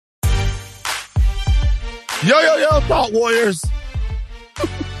Yo, Thought Warriors.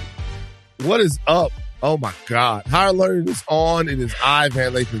 What is up? Oh, my God. Higher Learning is on. It is I,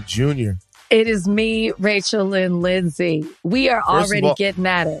 Van Lathan Jr. It is me, Rachel Lynn Lindsay. We are already getting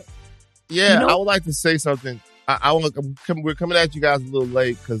at it. Yeah, I would like to say something. We're coming at you guys a little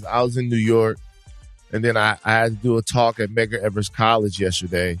late because I was in New York, and then I had to do a talk at Medgar Evers College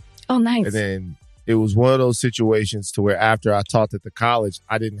yesterday. Oh, nice. And then it was one of those situations to where after I taught at the college,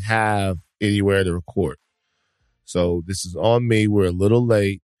 I didn't have anywhere to record. So this is on me. We're a little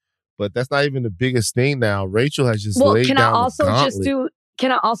late, but that's not even the biggest thing now. Rachel has just laid down the gauntlet.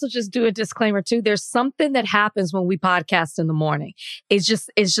 Can I also just do a disclaimer too? There's something that happens when we podcast in the morning. It's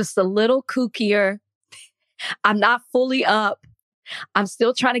just a little kookier. I'm not fully up. I'm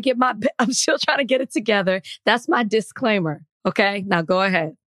still trying to get it together. That's my disclaimer. Okay, now go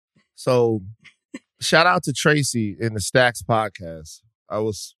ahead. So, shout out to Tracy in the Stacks podcast. I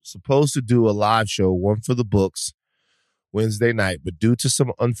was supposed to do a live show, one for the books, Wednesday night, but due to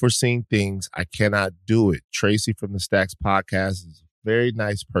some unforeseen things, I cannot do it. Tracy from the Stacks podcast is a very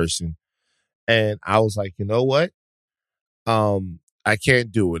nice person. And I was like, you know what? I can't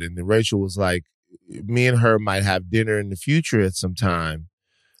do it. And then Rachel was like, me and her might have dinner in the future at some time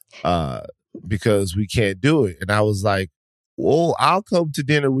because we can't do it. And I was like, well, I'll come to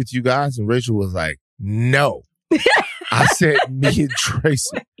dinner with you guys. And Rachel was like, no. I said, me and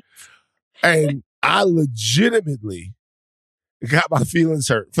Tracy. And I legitimately got my feelings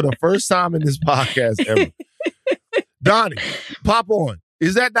hurt for the first time in this podcast ever. Donnie, pop on.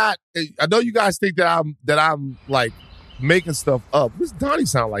 Is that not? I know you guys think that I'm like making stuff up. Does Donnie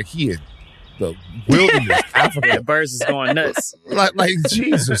sound like he in the wilderness, Africa? Yeah, Birds is going nuts. like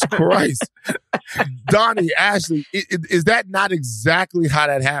Jesus Christ, Donnie, Ashley, is that not exactly how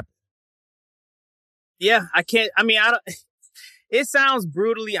that happened? Yeah, I can't. I mean, I don't. It sounds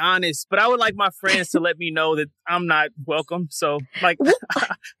brutally honest, but I would like my friends to let me know that I'm not welcome. So, like,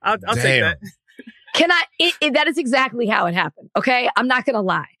 I'll take that. That is exactly how it happened. Okay. I'm not going to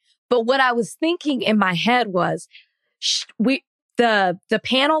lie. But what I was thinking in my head was the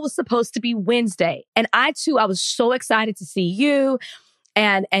panel was supposed to be Wednesday. And I was so excited to see you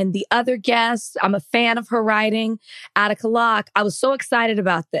and the other guests. I'm a fan of her writing, Attica Locke. I was so excited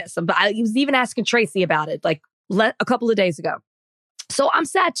about this. I was even asking Tracy about it like a couple of days ago. So I'm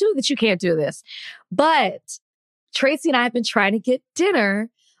sad too that you can't do this. But Tracy and I have been trying to get dinner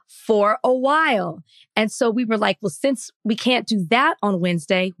for a while. And so we were like, well, since we can't do that on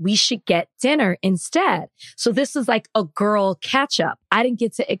Wednesday, we should get dinner instead. So this is like a girl catch up. I didn't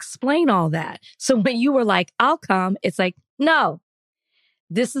get to explain all that. So when you were like, I'll come, it's like, no,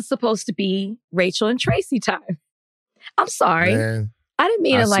 this is supposed to be Rachel and Tracy time. I'm sorry. Man, I didn't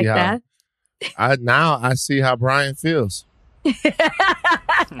mean it like that. Now I see how Brian feels.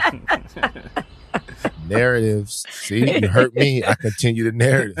 Narratives. See, you hurt me. I continue the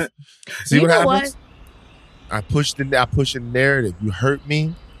narrative. See what happens? I push the narrative. You hurt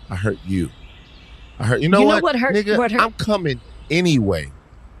me. I hurt you. You know what hurt? Nigga, what hurt? I'm coming anyway.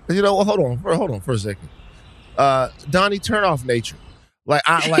 You know what? Hold on for a second. Donnie, turn off nature.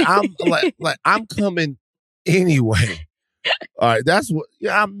 I'm coming anyway. All right, that's what.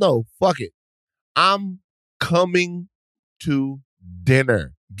 Yeah, fuck it. I'm coming to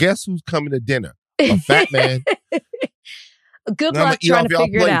dinner. Guess who's coming to dinner? A fat man. Good luck trying to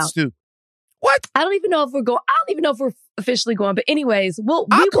figure it out. Too. What? I don't even know if we're officially going. But anyways, we will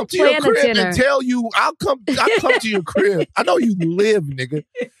come to plan your crib a dinner. and tell you. I'll come to your crib. I know you live, nigga.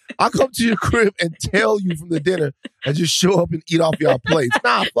 I'll come to your crib and tell you from the dinner and just show up and eat off y'all plates.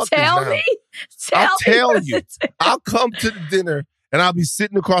 Nah, fuck tell this me. now. I'll tell you. I'll come to the dinner and I'll be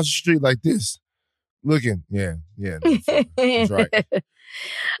sitting across the street like this, looking. Yeah, that's right.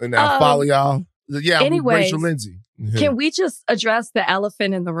 And now follow y'all. Yeah, anyways, Rachel Lindsay. Can we just address the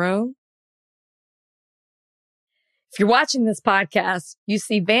elephant in the room? If you're watching this podcast, you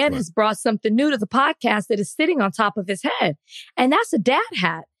see Van has brought something new to the podcast that is sitting on top of his head. And that's a dad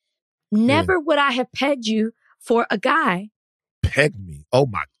hat. Never would I have pegged you for a guy. Pegged me? Oh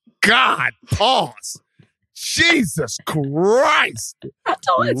my God. Pause. Jesus Christ. I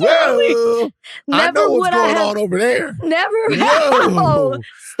told you early. I know what's going on over there. Never. Whoa.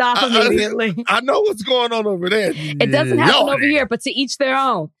 Stop immediately. I know what's going on over there. It doesn't happen over here, but to each their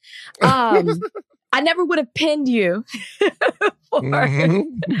own. I never would have pinned you for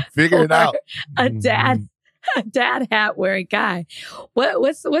Figure it out. A dad hat wearing guy.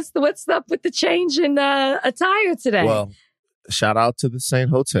 What's up with the change in attire today? Well, shout out to the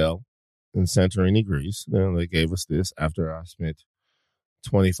Saint Hotel in Santorini, Greece. They gave us this after I spent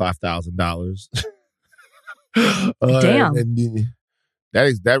 $25,000. Damn.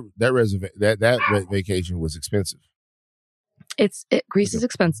 Vacation was expensive. Greece is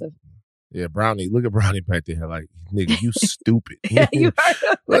expensive. Yeah, Brownie. Look at Brownie back there. Like, nigga, you stupid. Yeah, you heard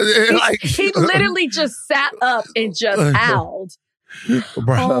him. He literally just sat up and just howled.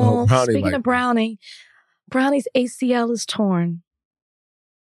 Brownie, speaking of Brownie, Brownie's ACL is torn.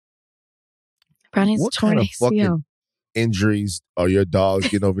 Brownie's torn ACL. Fucking injuries are your dogs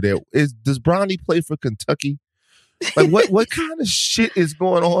getting over there? Does Brownie play for Kentucky? Like what kind of shit is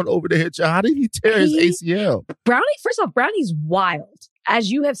going on over there? How did he tear his ACL? First off, Brownie's wild.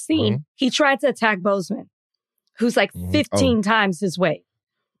 As you have seen, he tried to attack Bozeman, who's like 15 times his weight.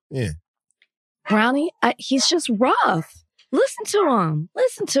 Yeah. Brownie, he's just rough. Listen to him.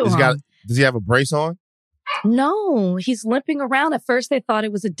 Does he have a brace on? No, he's limping around. At first, they thought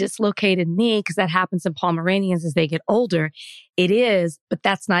it was a dislocated knee because that happens in Pomeranians as they get older. It is, but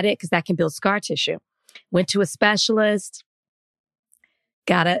that's not it because that can build scar tissue. Went to a specialist,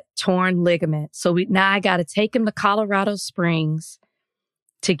 got a torn ligament. So I got to take him to Colorado Springs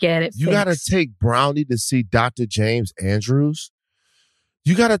to get it fixed. You got to take Brownie to see Dr. James Andrews.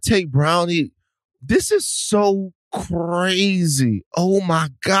 You got to take Brownie. This is so crazy. Oh my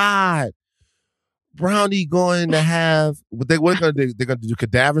God. Brownie going to have, they're going to do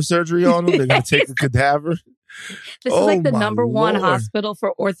cadaver surgery on him. They're going to take a cadaver. This is like the number one hospital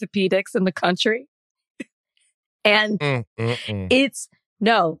for orthopedics in the country. And it's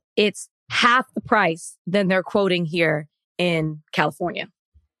half the price than they're quoting here in California.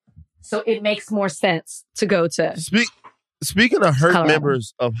 So it makes more sense to go to. Speaking of hurt Colorado.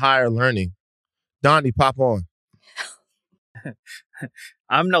 members of higher learning, Donnie, pop on.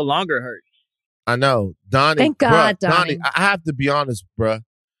 I'm no longer hurt. I know. Donnie. Thank God, Donnie. I have to be honest, bruh.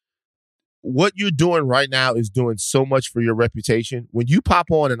 What you're doing right now is doing so much for your reputation. When you pop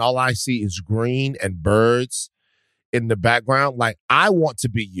on and all I see is green and birds in the background, like, I want to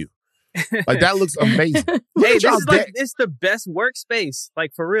be you. Like, that looks amazing. Hey, this is like, it's the best workspace.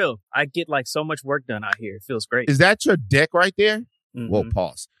 Like, for real. I get like so much work done out here. It feels great. Is that your deck right there? Mm-hmm. Well,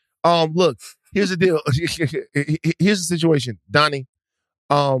 pause. Look, here's the deal. Here's the situation. Donnie,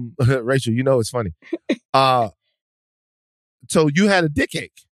 Rachel, you know it's funny. So you had a dick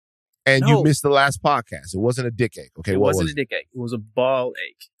ache and you missed the last podcast. It wasn't a dick ache. Okay, it wasn't a dick ache. It was a ball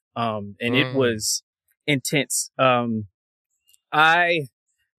ache. And it was intense. I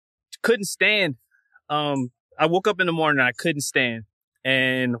couldn't stand. I woke up in the morning and I couldn't stand.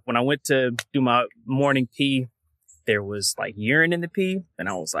 And when I went to do my morning pee, there was like urine in the pee. And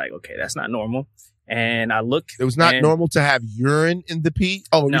I was like, okay, that's not normal. And I looked. It was not normal to have urine in the pee?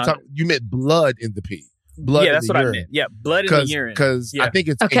 Oh, no, you meant blood in the pee. Blood that's in the what urine. I meant. Yeah, blood in the urine. Because I think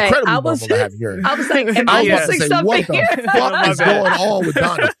it's incredibly normal to have urine. I was like, am I missing something? What the fuck is going on with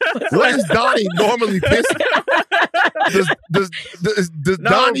Donnie? What is Donnie normally pissing? Does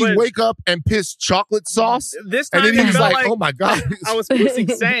Donnie wake up and piss chocolate sauce? This time and then he's like, like, oh my God. I was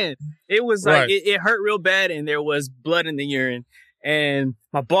pissing sand. It was like, it hurt real bad and there was blood in the urine. And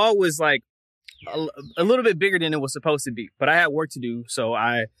my ball was like a little bit bigger than it was supposed to be. But I had work to do. So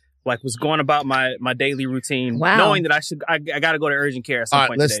I was going about my daily routine, knowing that I got to go to urgent care at some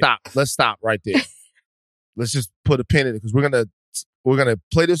point today. Let's stop right there. Let's just put a pin in it because we're gonna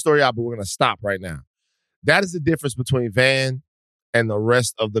play this story out, but we're gonna stop right now. That is the difference between Van and the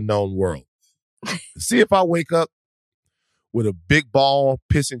rest of the known world. See if I wake up with a big ball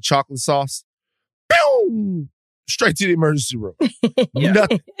pissing chocolate sauce, boom, straight to the emergency room.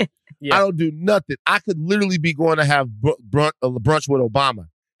 Nothing. Yeah. I don't do nothing. I could literally be going to have brunch with Obama.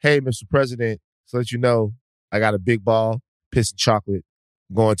 Hey, Mr. President, to let you know, I got a big ball, pissing chocolate,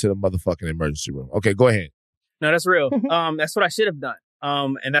 going to the motherfucking emergency room. Okay, go ahead. No, that's real. That's what I should have done.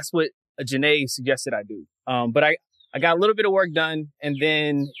 And that's what Janae suggested I do. But I got a little bit of work done, and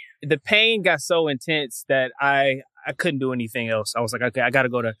then the pain got so intense that I couldn't do anything else. I was like, okay, I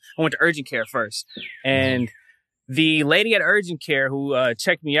went to urgent care first. And the lady at urgent care who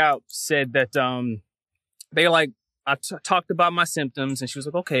checked me out said that they like, I talked about my symptoms and she was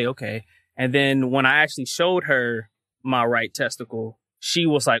like, okay. And then when I actually showed her my right testicle, she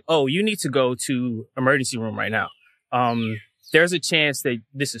was like, oh, you need to go to emergency room right now. There's a chance that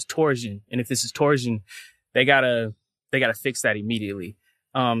this is torsion. And if this is torsion, they gotta fix that immediately.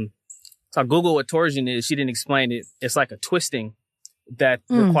 So I Googled what torsion is. She didn't explain it. It's like a twisting that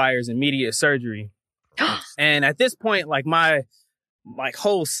requires immediate surgery. And at this point, like my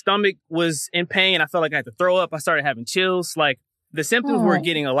whole stomach was in pain. I felt like I had to throw up. I started having chills. Like the symptoms were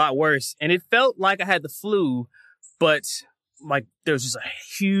getting a lot worse. And it felt like I had the flu, but like there was just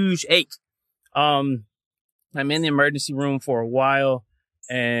a huge ache. I'm in the emergency room for a while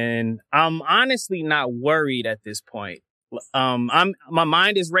and I'm honestly not worried at this point. My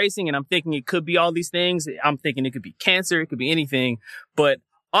mind is racing and I'm thinking it could be all these things. I'm thinking it could be cancer. It could be anything. But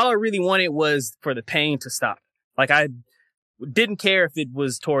all I really wanted was for the pain to stop. Like I didn't care if it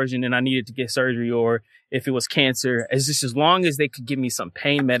was torsion and I needed to get surgery or if it was cancer. It's just as long as they could give me some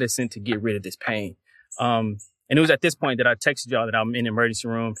pain medicine to get rid of this pain. And it was at this point that I texted y'all that I'm in the emergency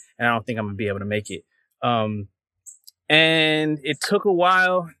room and I don't think I'm gonna be able to make it. And it took a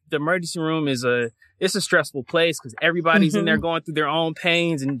while. The emergency room it's a stressful place because everybody's in there going through their own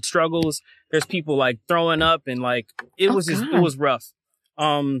pains and struggles. There's people like throwing up and like, it was rough.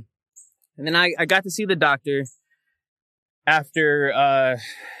 And then I got to see the doctor after,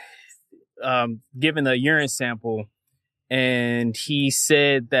 given a urine sample, and he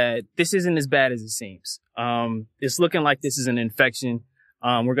said that this isn't as bad as it seems. It's looking like this is an infection.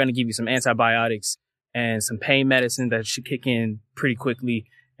 We're going to give you some antibiotics and some pain medicine that should kick in pretty quickly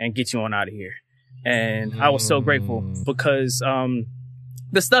and get you on out of here. And I was so grateful because,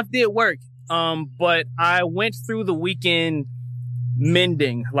 the stuff did work. But I went through the weekend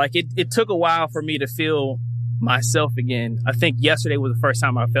mending. Like it took a while for me to feel myself again. I think yesterday was the first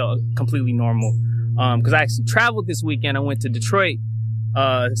time I felt completely normal. Cause I actually traveled this weekend. I went to Detroit.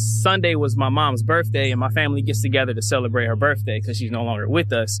 Sunday was my mom's birthday and my family gets together to celebrate her birthday because she's no longer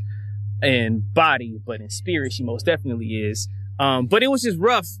with us in body, but in spirit, she most definitely is. But it was just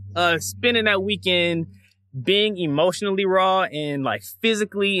rough, spending that weekend being emotionally raw and like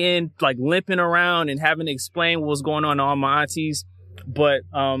physically and like limping around and having to explain what was going on to all my aunties. But,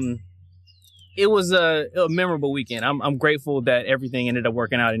 it was a memorable weekend. I'm grateful that everything ended up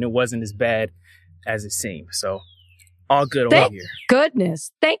working out and it wasn't as bad as it seemed. So all good over here.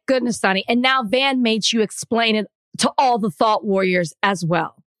 Thank goodness, Donnie. And now Van made you explain it to all the thought warriors as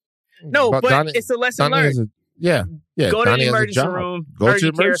well. No, but Donnie, it's a lesson learned. Yeah. Go Donnie to the emergency room.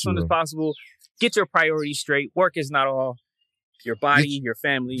 Urgent care as soon as possible. Get your priorities straight. Work is not all. Your body, your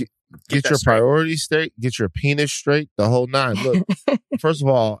family. Get your priorities straight. Get your penis straight. The whole nine. Look, first of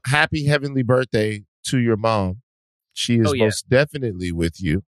all, happy heavenly birthday to your mom. She is most definitely with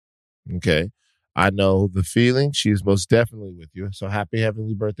you. Okay. I know the feeling. She is most definitely with you. So happy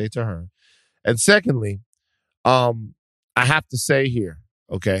heavenly birthday to her. And secondly, I have to say here,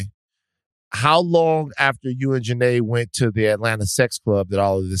 okay, how long after you and Janae went to the Atlanta Sex Club did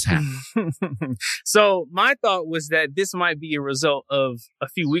all of this happen? So my thought was that this might be a result of a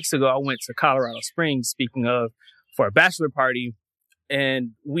few weeks ago. I went to Colorado Springs, speaking of, for a bachelor party.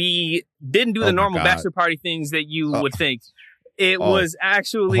 And we didn't do the normal bachelor party things that you would think. It was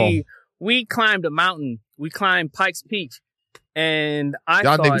actually, we climbed a mountain. We climbed Pikes Peak. And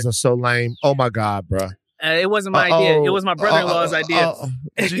y'all niggas are so lame. Oh my God, bruh. It wasn't my idea. It was my brother-in-law's idea.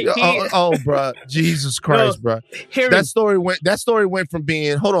 Bro, Jesus Christ, bro. That story went from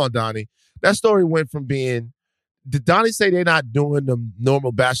being. Hold on, Donnie. That story went from being. Did Donnie say they're not doing the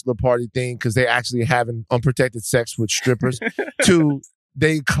normal bachelor party thing because they actually having unprotected sex with strippers? To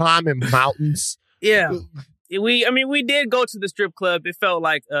they climbing mountains? Yeah. We did go to the strip club. It felt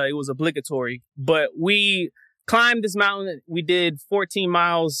like it was obligatory, but we climbed this mountain. We did 14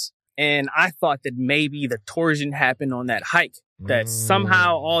 miles. And I thought that maybe the torsion happened on that hike, that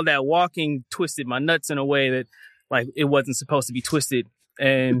somehow all that walking twisted my nuts in a way that like it wasn't supposed to be twisted.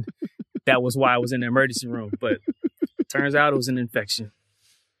 And that was why I was in the emergency room. But turns out it was an infection.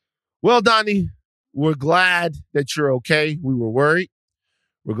 Well, Donnie, we're glad that you're okay. We were worried.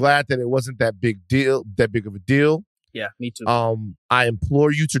 We're glad that it wasn't that big of a deal. Yeah, me too. I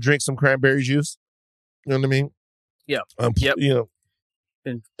implore you to drink some cranberry juice. You know what I mean? Yeah. Yep. You know.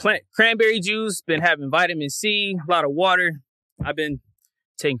 Been cranberry juice, been having vitamin C, a lot of water. I've been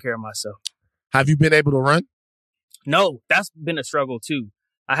taking care of myself. Have you been able to run? No, that's been a struggle too.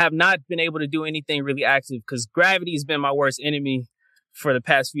 I have not been able to do anything really active because gravity has been my worst enemy for the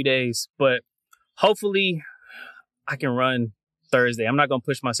past few days. But hopefully I can run Thursday. I'm not going to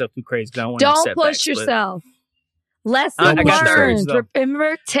push myself too crazy. Don't push yourself. Lesson learned.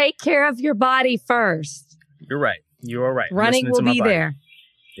 Remember, take care of your body first. You're right. You're right. Running will be there.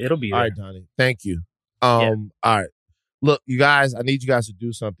 It'll be there. All right, Donnie. Thank you. All right. Look, you guys, I need you guys to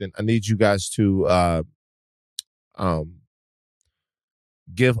do something. I need you guys to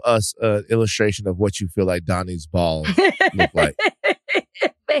give us an illustration of what you feel like Donnie's balls look like.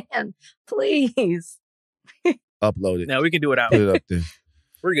 Man, please. Upload it. No, we can do it out. Put it up there.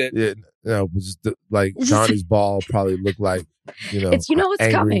 We're good. Yeah, no, just like Donnie's ball probably look like, it's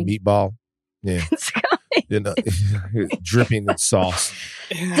angry coming. Meatball. Yeah. It's coming. Dripping in sauce.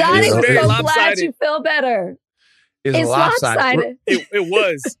 Donnie, I'm so glad you feel better. It's lopsided. It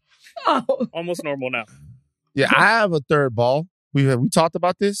was. Almost normal now. Yeah, I have a third ball. We talked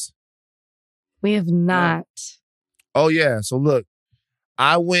about this? We have not. Oh, yeah. So look,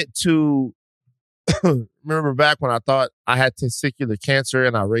 I went to, remember back when I thought I had testicular cancer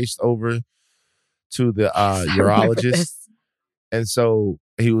and I raced over to the I remember urologist. this. And so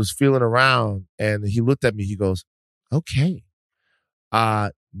he was feeling around and he looked at me. He goes, okay,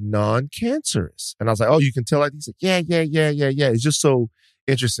 non-cancerous. And I was like, oh, you can tell. Like, he's like, yeah. It's just so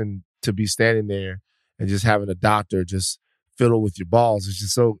interesting to be standing there and just having a doctor just fiddle with your balls. It's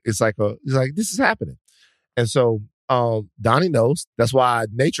just so, he's like, this is happening. And so Donnie knows. That's why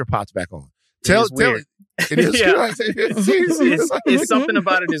nature pops back on. Tell it. It is. Yeah. It's something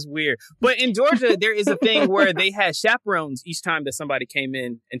about it is weird. But in Georgia, there is a thing where they had chaperones each time that somebody came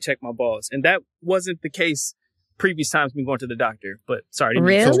in and checked my balls. And that wasn't the case previous times me going to the doctor. But sorry.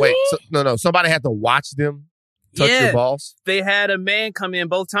 Really? So wait, no. Somebody had to watch them touch your balls? They had a man come in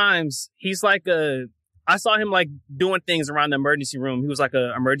both times. He's like I saw him like doing things around the emergency room. He was like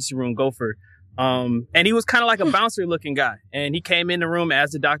an emergency room gopher. And he was kind of like a bouncer looking guy. And he came in the room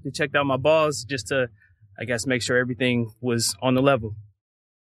as the doctor checked out my balls just to, I guess, make sure everything was on the level.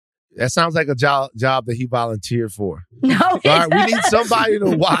 That sounds like a job that he volunteered for. No. All right, we need somebody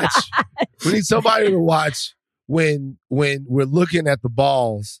to watch. We need somebody to watch when we're looking at the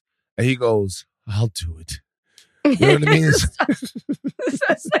balls and he goes, I'll do it. You know what I mean?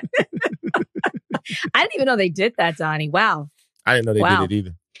 I didn't even know they did that, Donnie. Wow. I didn't know they did it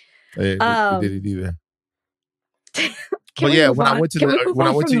either. They did it either. But yeah, when I went to the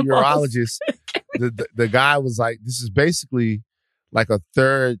urologist, the guy was like, "This is basically like a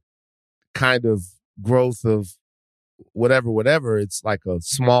third kind of growth of whatever. It's like a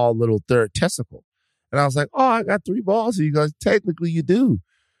small little third testicle." And I was like, "Oh, I got 3 balls." He goes, "Technically, you do,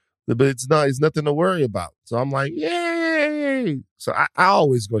 but it's nothing to worry about." So I'm like, "Yay!" So I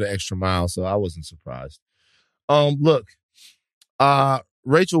always go the extra mile, so I wasn't surprised. Look,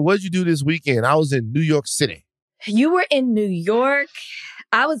 Rachel, what did you do this weekend? I was in New York City. You were in New York.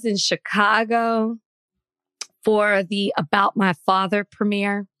 I was in Chicago for the About My Father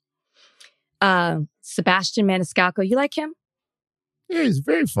premiere. Sebastian Maniscalco, you like him? Yeah, he's a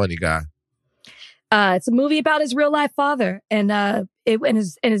very funny guy. It's a movie about his real life father, and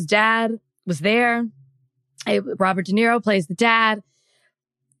his dad was there. Robert De Niro plays the dad.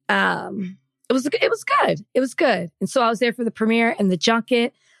 It was good. It was good. And so I was there for the premiere and the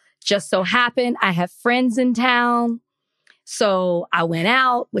junket. Just so happened I have friends in town. So I went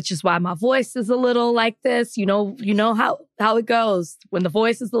out, which is why my voice is a little like this. You know how it goes. When the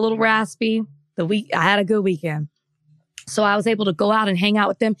voice is a little raspy, I had a good weekend. So I was able to go out and hang out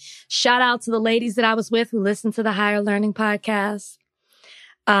with them. Shout out to the ladies that I was with who listened to the Higher Learning podcast.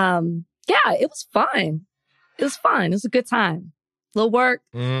 Yeah, it was fun. It was a good time. Little work,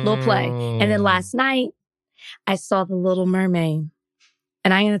 little play. And then last night, I saw The Little Mermaid.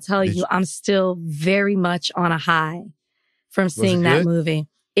 And I'm going to tell you, I'm still very much on a high from seeing that movie.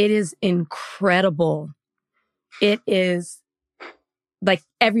 It is incredible. It is like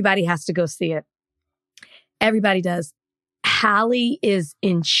everybody has to go see it. Everybody does. Halle is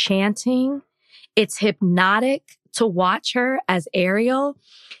enchanting. It's hypnotic to watch her as Ariel,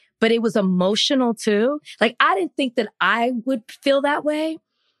 but it was emotional too. Like, I didn't think that I would feel that way,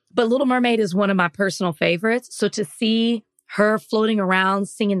 but Little Mermaid is one of my personal favorites. So to see her floating around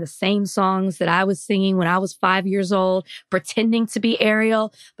singing the same songs that I was singing when I was 5 years old, pretending to be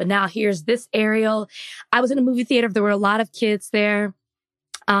Ariel, but now here's this Ariel. I was in a movie theater. There were a lot of kids there.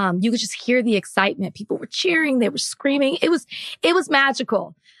 You could just hear the excitement. People were cheering. They were screaming. It was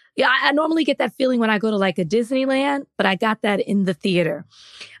magical. Yeah, I normally get that feeling when I go to like a Disneyland, but I got that in the theater.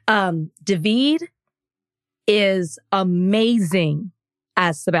 David is amazing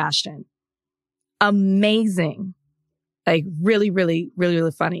as Sebastian. Amazing. Like really, really, really,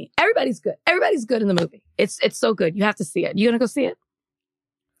 really funny. Everybody's good. Everybody's good in the movie. It's so good. You have to see it. You gonna go see it?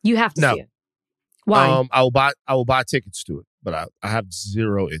 You have to see it. Why? I will buy tickets to it, but I have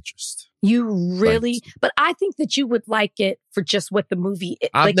zero interest. You really? But I think that you would like it for just what the movie is.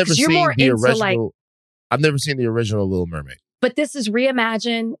 I've never seen the original. I've never seen the original Little Mermaid. But this is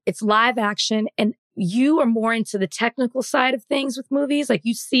reimagined. It's live action, and you are more into the technical side of things with movies. Like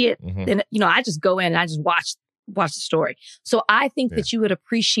you see it, and I just go in and I just watch the story. So I think that you would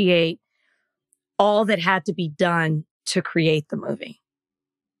appreciate all that had to be done to create the movie.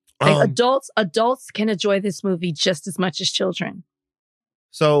 Like adults can enjoy this movie just as much as children.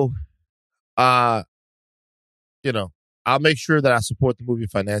 So, I'll make sure that I support the movie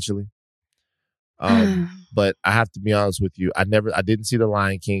financially. But I have to be honest with you. I didn't see The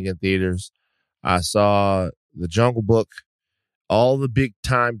Lion King in theaters. I saw The Jungle Book, all the big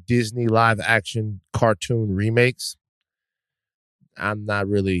time Disney live action cartoon remakes. I'm not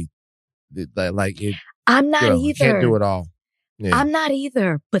really like it. I'm not either. You can't do it all. Yeah. I'm not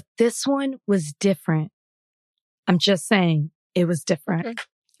either. But this one was different. I'm just saying it was different. Okay.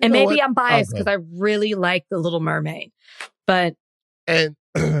 And maybe What? I'm biased because I really like The Little Mermaid. But and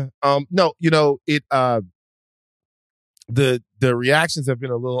no, it the reactions have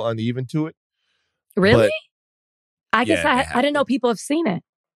been a little uneven to it. really? But, I guess yeah, I didn't know people have seen it.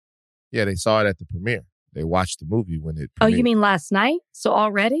 yeah, they saw it at the premiere. They watched the movie when it premiered. Oh, you mean last night? So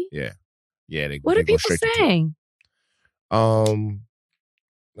already? Yeah. Yeah, What are go people straight to it. saying?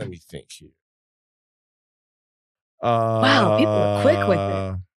 Let me think here. Wow, people are quick with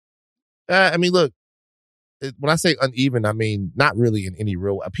it. I mean, look, when I say uneven, I mean not really in any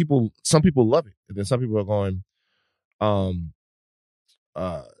real way. Some people love it, and then some people are going,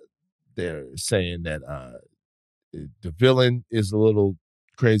 they're saying that the villain is a little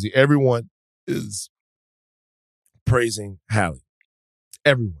crazy. Everyone is praising Halle.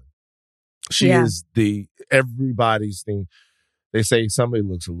 Everyone. She is everybody's thing. They say somebody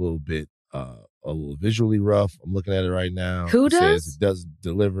looks a little visually rough. I'm looking at it right now. Who It does? says it doesn't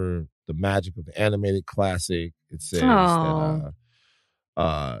deliver the magic of the animated classic. It says that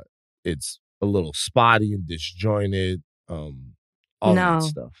it's a little spotty and disjointed. All that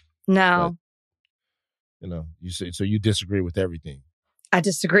stuff. No. But, you say so. You disagree with everything. I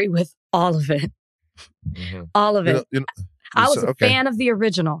disagree with all of it. Mm-hmm. All of it. I was a fan of the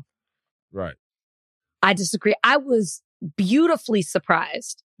original. Right. I disagree. I was beautifully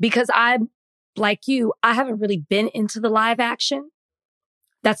surprised because I'm like you. I haven't really been into the live action.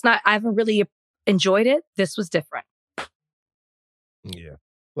 I haven't really enjoyed it. This was different. Yeah.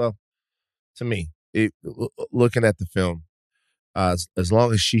 Well, to me, looking at the film, as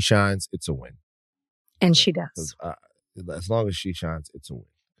long as she shines, it's a win. And she does. As long as she shines, it's a win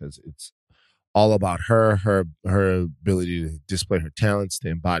because it's all about her ability to display her talents, to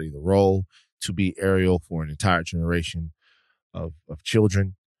embody the role, to be Ariel for an entire generation of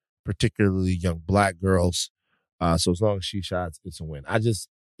children, particularly young Black girls. So as long as she shines, it's a win. I just,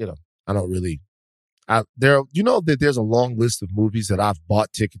 I don't really. That there's a long list of movies that I've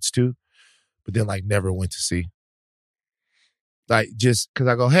bought tickets to, but then never went to see. Just because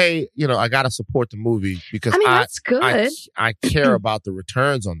I go, hey, I got to support the movie because that's good. I care about the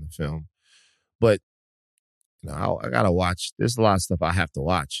returns on the film, but I gotta watch. There's a lot of stuff I have to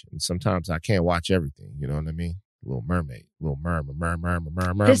watch, and sometimes I can't watch everything. You know what I mean? Little Mermaid, Little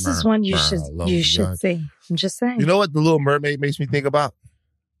Mermaid. This is one you should see. I'm just saying. You know what the Little Mermaid makes me think about?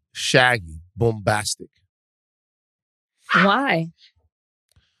 Shaggy, bombastic. Why?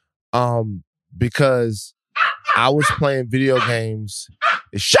 Because I was playing video games.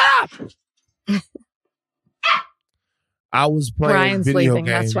 Shut up! I was playing Brian's video sleeping.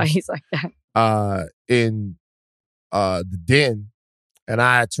 games. That's why he's like that. In the den, and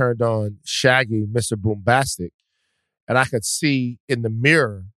I had turned on Shaggy, Mr. Boombastic, and I could see in the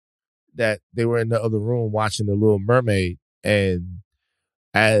mirror that they were in the other room watching The Little Mermaid. And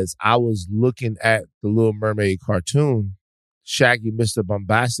as I was looking at the Little Mermaid cartoon, Shaggy, Mr.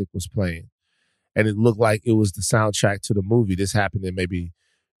 Bombastic was playing, and it looked like it was the soundtrack to the movie. This happened in maybe,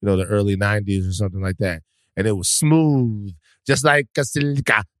 the early 90s or something like that. And it was smooth, just like a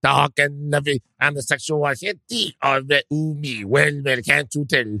silica, the hawk and the sexuality of the umi. Well, can't you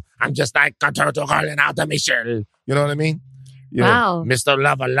tell? I'm just like a turtle calling out of my shell. You know what I mean? Wow. Mr.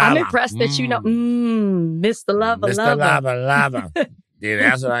 Lava Lava. I'm impressed that you know, Mr. Lava Lava. Mr. Lava Lava. Yeah,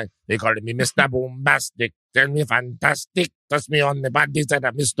 that's right. They called me Mr. Boombastic. Tell me fantastic. Touch me on the body side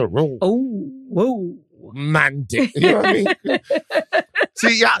of Mr. Rowe. Oh, whoa. Romantic. You know what I mean?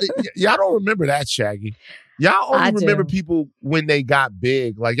 See, y'all don't remember that, Shaggy. Y'all only remember people when they got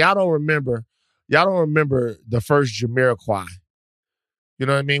big. Y'all don't remember the first Jamiroquai. You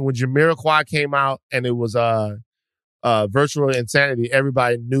know what I mean? When Jamiroquai came out and it was Virtual Insanity,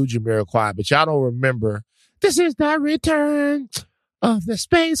 everybody knew Jamiroquai, but y'all don't remember. This is the return of the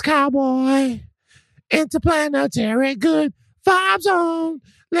space cowboy interplanetary good vibe zone.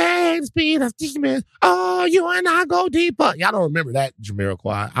 Land speed of demons. Oh, you and I go deeper. Y'all don't remember that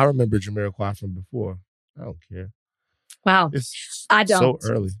Jamiroquai. I remember Jamiroquai from before. I don't care. Wow. I don't. So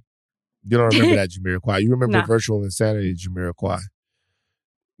early. You don't remember that Jamiroquai. You remember No. Virtual Insanity Jamiroquai.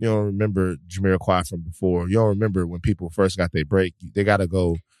 You don't remember Jamiroquai from before. You don't remember when people first got their break. They got to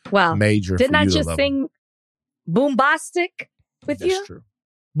go major. Didn't I for you just to love sing Boombastic with That's you? That's true.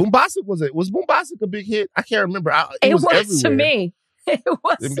 Boombastic was Boombastic a big hit? I can't remember. It was everywhere. to me. It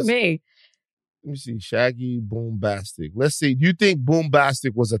was to me. Let me see. Shaggy, Boombastic. Let's see. Do you think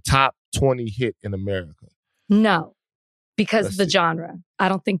Boombastic was a top 20 hit in America? No, because of the genre. I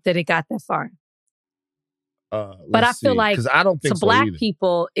don't think that it got that far. But I feel like I don't think to Black either.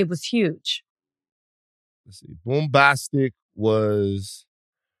 people, it was huge. let's see. Boombastic was,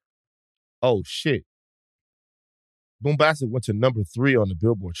 oh shit. Boombastic went to number 3 on the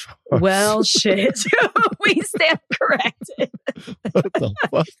Billboard chart. Well, shit. We stand corrected. What the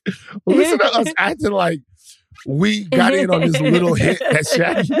fuck? Well, listen to us acting like we got in on this little hit that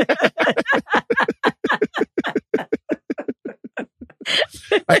Shaggy had.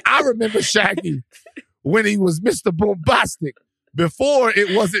 Like, I remember Shaggy when he was Mr. Boombastic. Before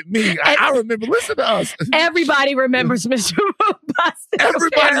it wasn't me. I remember, listen to us. Everybody remembers Mr. Boombastic.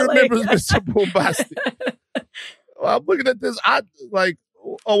 Everybody apparently. remembers Mr. Boombastic. Well, I'm looking at this. Wait,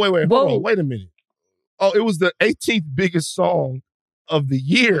 hold on. Wait a minute. Oh, it was the 18th biggest song of the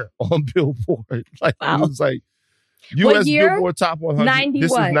year on Billboard. Like, wow. It was like What U.S. year? Billboard Top 100. 90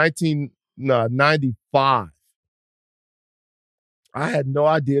 this what? is 1995. I had no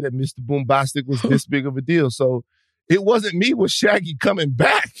idea that Mr. Boombastic was this big of a deal. So it wasn't me with Shaggy coming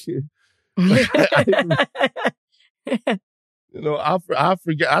back. I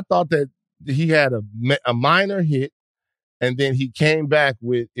forget. I thought that he had a minor hit, and then he came back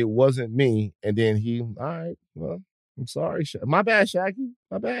with "It Wasn't Me," and then all right, well, I'm sorry, my bad, Shaggy,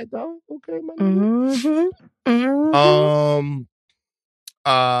 my bad, dog. Okay, my nigga.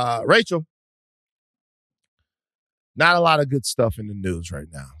 Rachel, not a lot of good stuff in the news right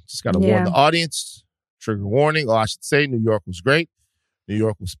now. Just got to warn the audience. Trigger warning, or I should say, New York was great. New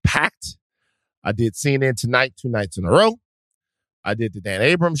York was packed. I did CNN Tonight 2 nights in a row. I did the Dan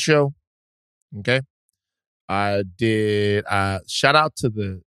Abrams show. Okay. I did shout out to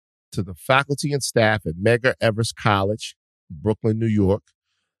the faculty and staff at Medgar Evers College, Brooklyn, New York.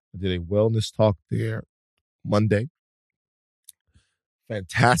 I did a wellness talk there Monday.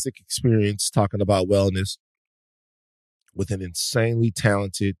 Fantastic experience talking about wellness with an insanely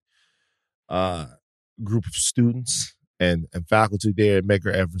talented group of students and faculty there at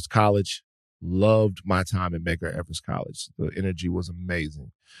Medgar Evers College. Loved my time at Medgar Evers College. The energy was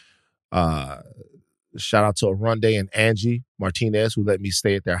amazing. Shout out to Arunde and Angie Martinez, who let me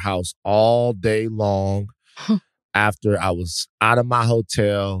stay at their house all day long after I was out of my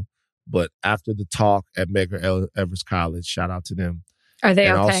hotel. But after the talk at Medgar Evers College, shout out to them. Are they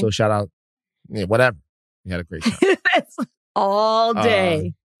and okay? Also shout out, whatever. We had a great time. That's all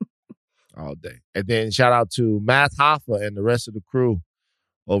day. All day. And then shout out to Math Hoffa and the rest of the crew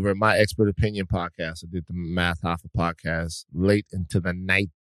over at My Expert Opinion podcast. I did the Math Hoffa podcast late into the night.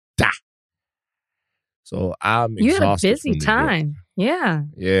 So I'm exhausted. You had a busy time. Yeah.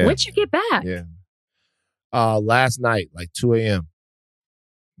 When'd you get back? Yeah. Last night, like 2 a.m.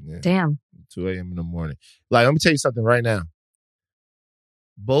 Yeah. Damn. 2 a.m. in the morning. Like, let me tell you something right now.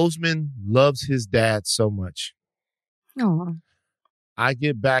 Bozeman loves his dad so much. Oh. I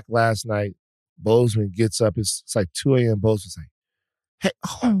get back last night. Bozeman gets up. It's like 2 a.m. Bozeman's like, hey,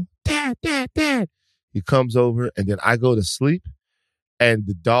 oh, dad. He comes over, and then I go to sleep, and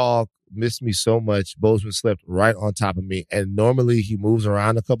the dog missed me so much. Bozeman slept right on top of me, and normally he moves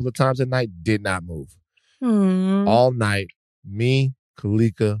around a couple of times at night. Did not move. All night, me,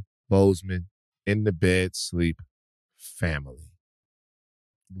 Kalika, Bozeman, in the bed, sleep, family.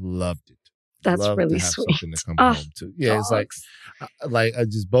 Loved it. That's Loved really to have sweet. something to come home to. Yeah, dogs. It's like I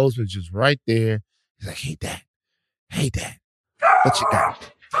just Bozeman's just right there. He's like, hey dad, what you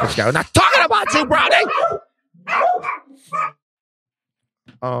got? We're not talking about you, Brownie.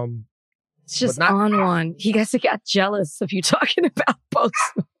 It's just on one. He got jealous of you talking about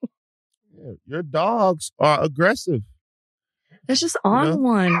Bozeman. Yeah, your dogs are aggressive. That's just on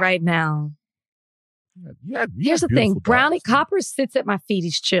one right now. Here's the thing. Brownie Copper sits at my feet.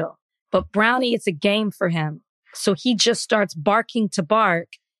 He's chill. But Brownie, it's a game for him. So he just starts barking to bark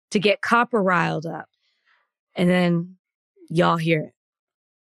to get Copper riled up. And then y'all hear it.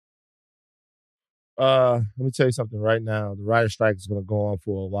 Let me tell you something right now. The writer strike is going to go on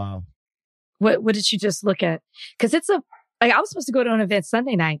for a while. What did you just look at? Because I was supposed to go to an event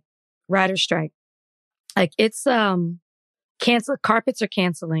Sunday night. Writer strike. Like it's cancel. Carpets are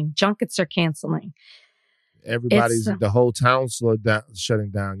canceling. Junkets are canceling. The whole town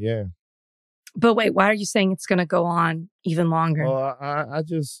shutting down. Yeah. But wait, why are you saying it's going to go on even longer? Well, I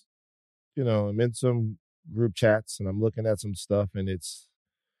just, I'm in some group chats and I'm looking at some stuff and it's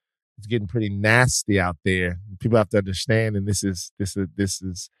getting pretty nasty out there. People have to understand, and this is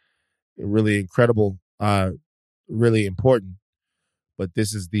really incredible, really important. But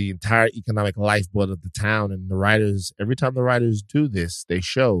this is the entire economic lifeblood of the town, and the writers. Every time the writers do this, they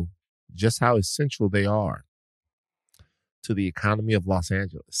show just how essential they are to the economy of Los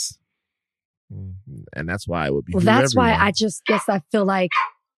Angeles. And that's why it would be. Well, that's why I just guess I feel like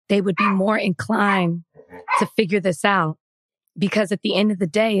they would be more inclined to figure this out, because at the end of the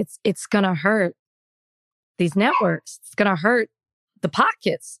day, it's gonna hurt these networks. It's going to hurt the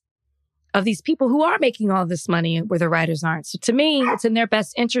pockets of these people who are making all this money where the writers aren't. So to me, it's in their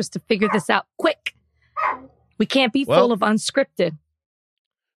best interest to figure this out quick. We can't be full of unscripted.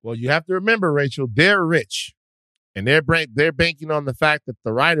 Well, you have to remember, Rachel, they're rich. And they're banking on the fact that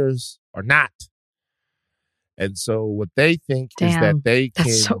the writers are not. And so what they think is that they can...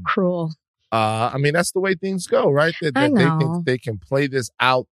 That's so cruel. I mean, that's the way things go, right? That they think they can play this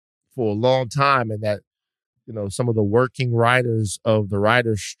out for a long time, and that, you know, some of the working writers of the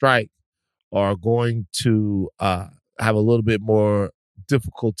writers' strike are going to have a little bit more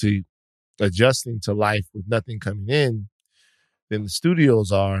difficulty adjusting to life with nothing coming in than the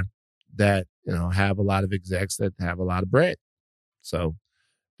studios are that, you know, have a lot of execs that have a lot of bread. So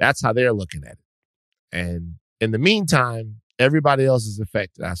that's how they're looking at it. And in the meantime, everybody else is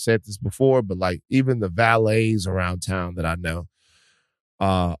affected. I said this before, but like even the valets around town that I know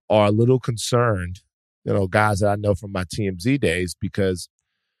are a little concerned, you know, guys that I know from my TMZ days, because,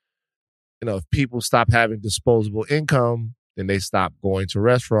 you know, if people stop having disposable income, then they stop going to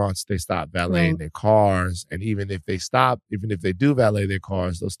restaurants, they stop valeting their cars. And even if they do valet their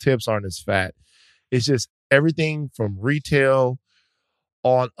cars, those tips aren't as fat. It's just everything from retail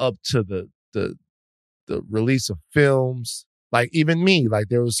on up to the release of films. Like even me, like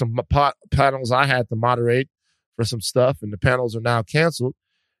there was some panels I had to moderate for some stuff, and the panels are now canceled.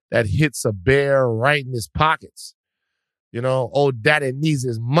 That hits a bear right in his pockets. You know, old daddy needs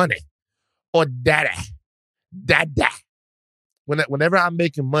his money. Or dada. Whenever I'm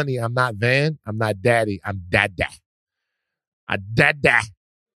making money, I'm not Van, I'm not daddy, I'm dada. Dada.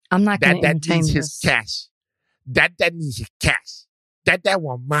 I'm not going to entertain needs this. his cash. Dada needs his cash. Dada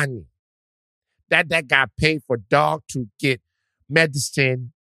want money. Dada got paid for dog to get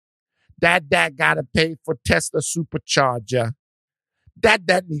medicine. Dada got to pay for Tesla supercharger.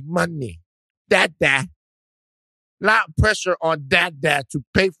 Dada need money. Dada. Lot of pressure on Dada to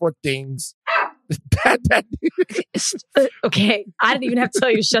pay for things. Okay, I didn't even have to tell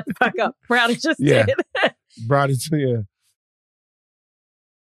you to shut the fuck up. Brownie just did. Brownie, yeah.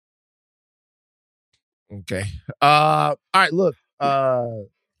 Okay. All right, look.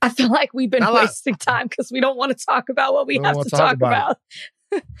 I feel like we've been wasting time because we don't want to talk about what we have to talk about.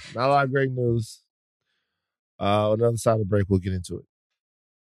 Not a lot of great news. On the other side of the break, we'll get into it.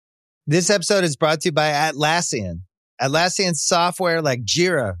 This episode is brought to you by Atlassian. Atlassian software like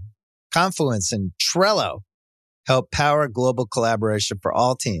Jira, Confluence, and Trello help power global collaboration for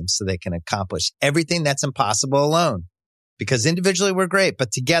all teams so they can accomplish everything that's impossible alone. Because individually we're great,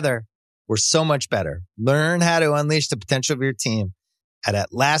 but together we're so much better. Learn how to unleash the potential of your team at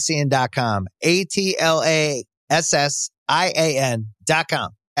Atlassian.com. Atlassian.com.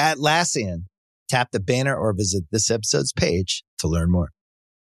 Atlassian. Tap the banner or visit this episode's page to learn more.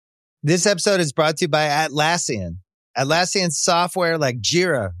 This episode is brought to you by Atlassian. Atlassian software like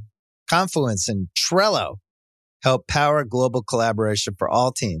Jira, Confluence, and Trello help power global collaboration for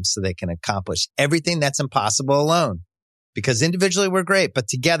all teams so they can accomplish everything that's impossible alone. Because individually we're great, but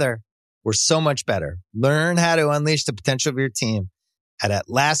together we're so much better. Learn how to unleash the potential of your team at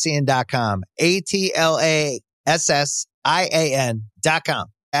Atlassian.com. Atlassian.com.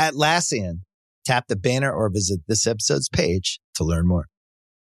 Atlassian. Tap the banner or visit this episode's page to learn more.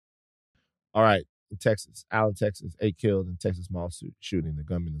 All right. In Texas, Allen, Texas, 8 killed in Texas mall shooting. The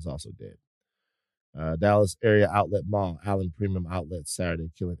gunman is also dead. Dallas area outlet mall, Allen Premium Outlet, Saturday,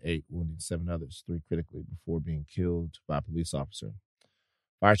 killing 8, wounding 7 others, 3 critically before being killed by a police officer.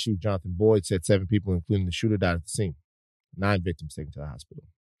 Fire Chief Jonathan Boyd said 7 people, including the shooter, died at the scene. 9 victims taken to the hospital.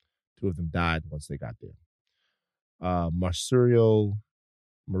 2 of them died once they got there. Mauricio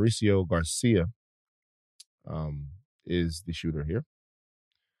Garcia is the shooter here.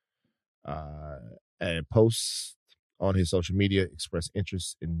 And posts on his social media expressed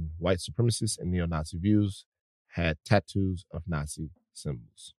interest in white supremacists and neo-Nazi views, had tattoos of Nazi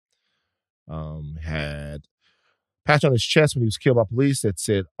symbols. Had a patch on his chest when he was killed by police that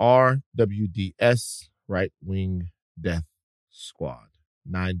said RWDS, Right Wing Death Squad.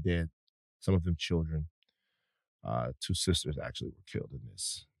 9 dead, some of them children. 2 sisters actually were killed in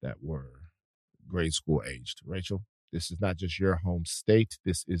this that were grade school aged. Rachel, this is not just your home state.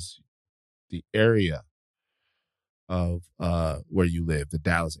 This is the area of where you live, the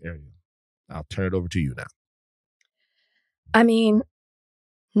Dallas area. I'll turn it over to you now. I mean,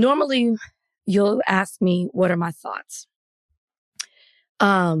 normally you'll ask me, what are my thoughts?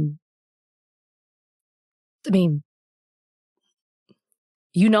 I mean,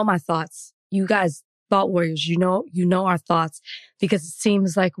 you know my thoughts. You guys, thought warriors, you know our thoughts, because it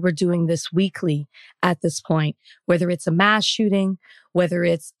seems like we're doing this weekly at this point, whether it's a mass shooting, whether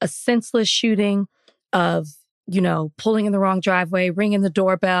it's a senseless shooting of pulling in the wrong driveway, ringing the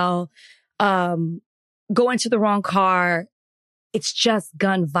doorbell, going to the wrong car. It's just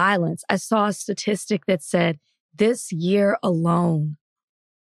gun violence. I saw a statistic that said this year alone,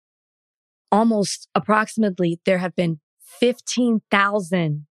 almost approximately, there have been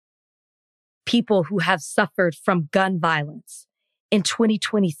 15,000 people who have suffered from gun violence in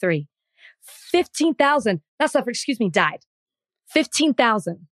 2023. 15,000, not suffered, died.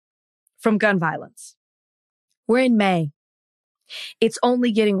 15,000 from gun violence. We're in May. It's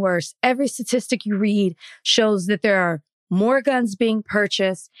only getting worse. Every statistic you read shows that there are more guns being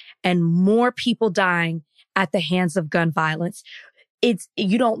purchased and more people dying at the hands of gun violence.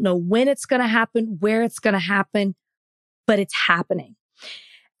 You don't know when it's going to happen, where it's going to happen, but it's happening.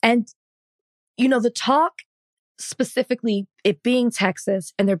 And, the talk specifically, it being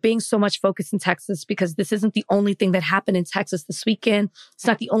Texas, and there being so much focus in Texas because this isn't the only thing that happened in Texas this weekend. It's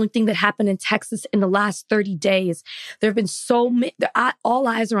not the only thing that happened in Texas in the last 30 days. There have been so many, all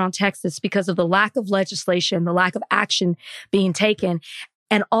eyes are on Texas because of the lack of legislation, the lack of action being taken,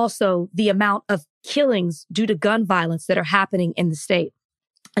 and also the amount of killings due to gun violence that are happening in the state.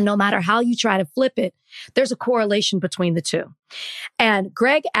 And no matter how you try to flip it, there's a correlation between the two. And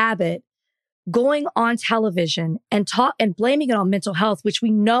Greg Abbott going on television and blaming it on mental health, which we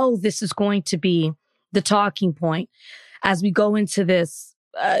know this is going to be the talking point as we go into this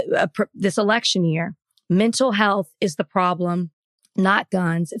election year. Mental health is the problem, not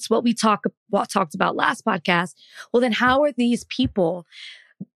guns. It's what we talked about last podcast. Well, then how are these people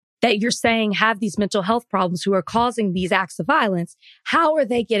that you're saying have these mental health problems who are causing these acts of violence, how are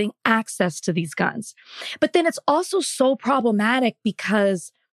they getting access to these guns? But then it's also so problematic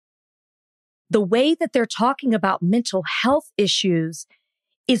because the way that they're talking about mental health issues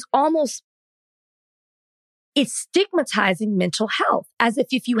is it's stigmatizing mental health, as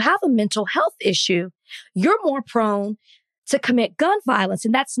if you have a mental health issue, you're more prone to commit gun violence.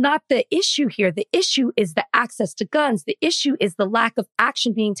 And that's not the issue here. The issue is the access to guns. The issue is the lack of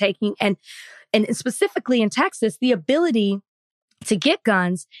action being taken. And specifically in Texas, the ability to get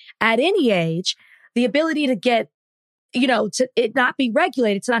guns at any age, the ability to get, to it not be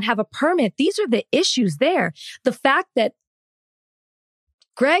regulated, to not have a permit. These are the issues there. The fact that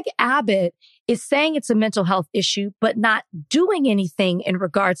Greg Abbott is saying it's a mental health issue, but not doing anything in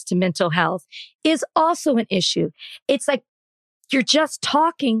regards to mental health is also an issue. It's like you're just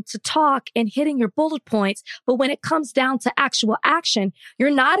talking to talk and hitting your bullet points. But when it comes down to actual action, you're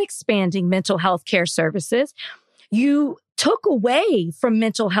not expanding mental health care services. You took away from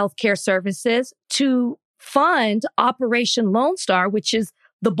mental health care services to fund Operation Lone Star, which is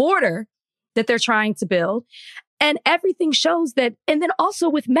the border that they're trying to build. And everything shows that. And then also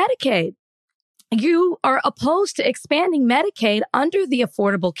with Medicaid, you are opposed to expanding Medicaid under the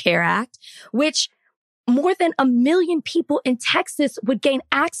Affordable Care Act, which more than 1 million people in Texas would gain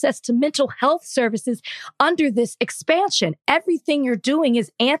access to mental health services under this expansion. Everything you're doing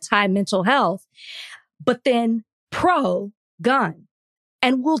is anti-mental health, but then pro-gun.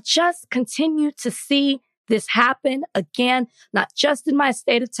 And we'll just continue to see this happen again, not just in my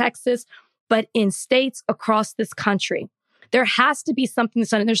state of Texas, but in states across this country. There has to be something that's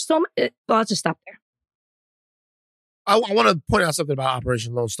done. And there's I'll just stop there. I want to point out something about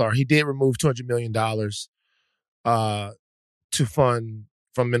Operation Lone Star. He did remove $200 million to fund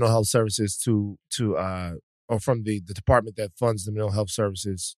from mental health services or from the department that funds the mental health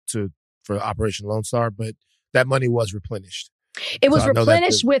services for Operation Lone Star, but that money was replenished. It was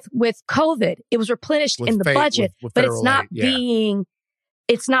replenished with COVID. It was replenished in the budget, but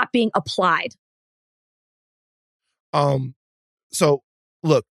it's not being applied. So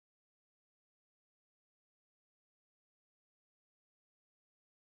look,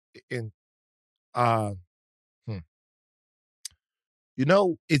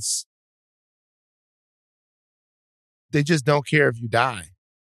 they just don't care if you die.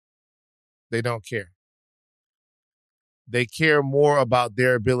 They don't care. They care more about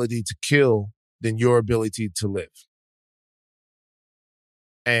their ability to kill than your ability to live.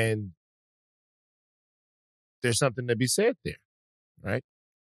 And there's something to be said there, right?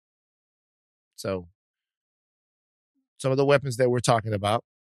 So some of the weapons that we're talking about,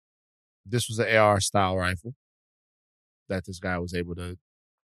 this was an AR style rifle that this guy was able to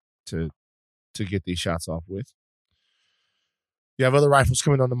get these shots off with. You have other rifles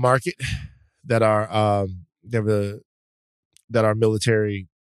coming on the market that are military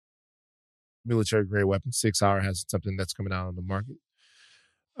grade weapons. 6 Hour has something that's coming out on the market.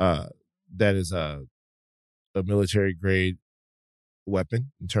 That is a military grade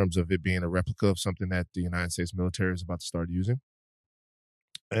weapon in terms of it being a replica of something that the United States military is about to start using.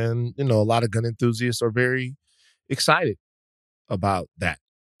 And, a lot of gun enthusiasts are very excited about that.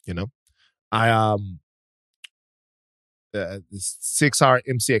 You know, I the 6R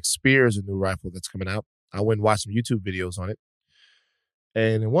MCX Spear is a new rifle that's coming out. I went and watched some YouTube videos on it,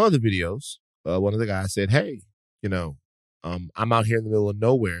 and in one of the videos, one of the guys said, "Hey, you know, I'm out here in the middle of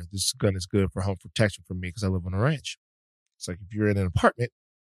nowhere. This gun is good for home protection for me because I live on a ranch. It's like if you're in an apartment,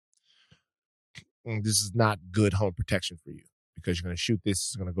 this is not good home protection for you because you're going to shoot this.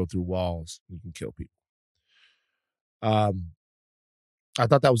 It's going to go through walls. You can kill people." I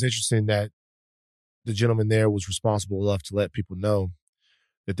thought that was interesting that the gentleman there was responsible enough to let people know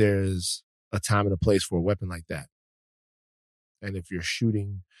that there's a time and a place for a weapon like that. And if you're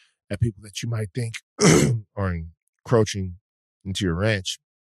shooting at people that you might think are encroaching into your ranch,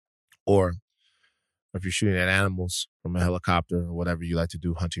 or if you're shooting at animals from a helicopter or whatever you like to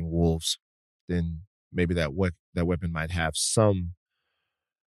do, hunting wolves, then maybe that weapon might have some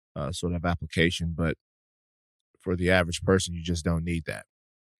sort of application. But for the average person, you just don't need that.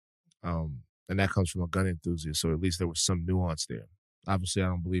 And that comes from a gun enthusiast. So at least there was some nuance there. Obviously, I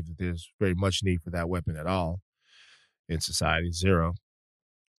don't believe that there's very much need for that weapon at all in society, zero.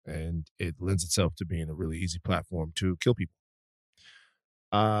 And it lends itself to being a really easy platform to kill people.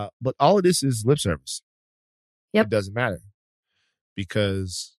 But all of this is lip service. Yep. It doesn't matter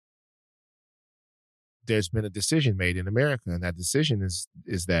because there's been a decision made in America, and that decision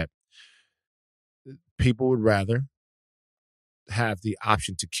is that people would rather have the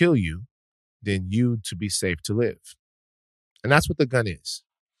option to kill you than you to be safe to live. And that's what the gun is.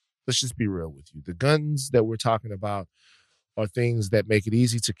 Let's just be real with you. The guns that we're talking about are things that make it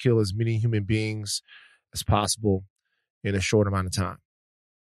easy to kill as many human beings as possible in a short amount of time.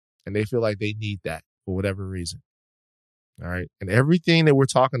 And they feel like they need that for whatever reason. All right. And everything that we're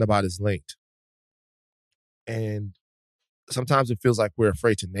talking about is linked. And sometimes it feels like we're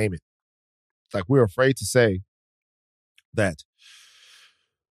afraid to name it. It's like we're afraid to say that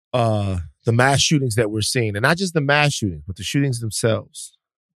the mass shootings that we're seeing, and not just the mass shootings, but the shootings themselves.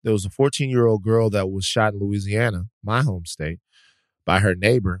 There was a 14-year-old girl that was shot in Louisiana, my home state, by her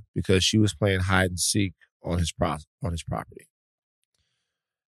neighbor because she was playing hide and seek on his property.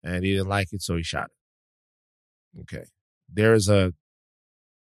 And he didn't like it, so he shot her. Okay. There is an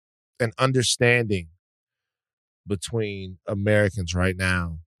understanding between Americans right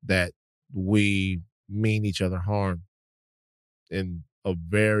now that we mean each other harm in a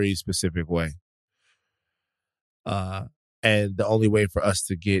very specific way. And the only way for us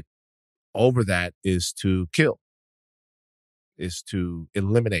to get over that is to kill, is to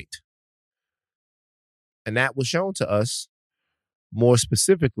eliminate. And that was shown to us more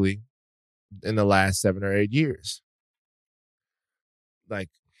specifically in the last 7 or 8 years. Like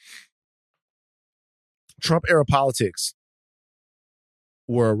Trump era politics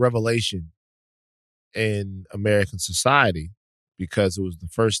were a revelation in American society because it was the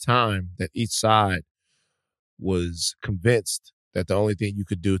first time that each side was convinced that the only thing you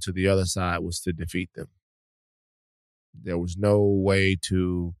could do to the other side was to defeat them. There was no way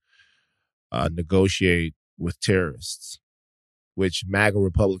to negotiate with terrorists, which MAGA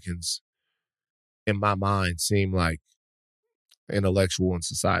Republicans, in my mind, seem like intellectual and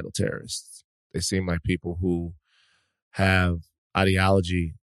societal terrorists. They seem like people who have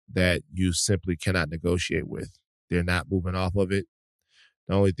ideology that you simply cannot negotiate with. They're not moving off of it.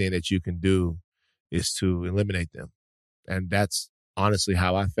 The only thing that you can do is to eliminate them. And that's honestly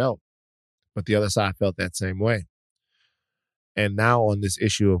how I felt. But the other side felt that same way. And now on this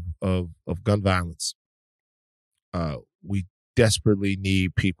issue of gun violence, we desperately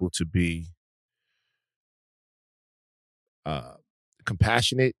need people to be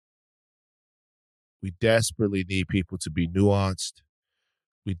compassionate. We desperately need people to be nuanced.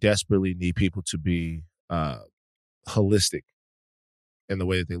 We desperately need people to be holistic in the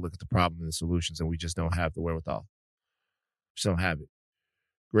way that they look at the problem and the solutions, and we just don't have the wherewithal. Just don't have it.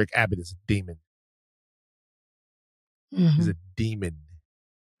 Greg Abbott is a demon. Mm-hmm. He's a demon,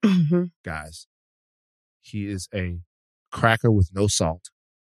 guys. He is a cracker with no salt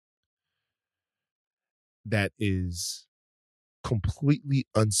that is completely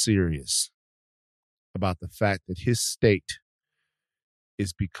unserious about the fact that his state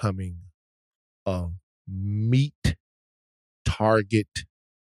is becoming a meat target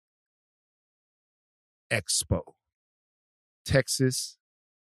expo. Texas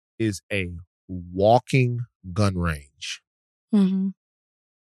is a walking gun range. Mm-hmm.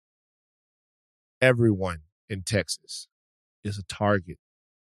 Everyone in Texas is a target,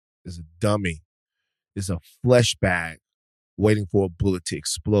 is a dummy, is a flesh bag waiting for a bullet to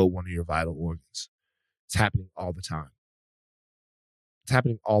explode one of your vital organs. It's happening all the time. It's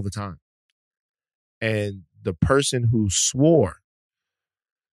happening all the time. And the person who swore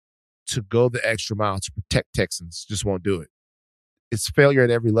to go the extra mile to protect Texans just won't do it. It's failure at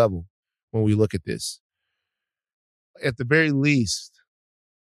every level when we look at this. At the very least,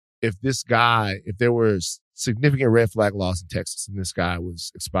 if there were significant red flag laws in Texas and this guy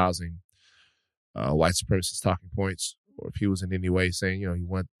was espousing white supremacist talking points, or if he was in any way saying, he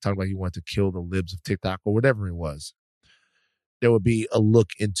wanted to kill the libs of TikTok or whatever it was, there would be a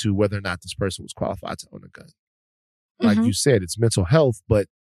look into whether or not this person was qualified to own a gun. Like you said, it's mental health, but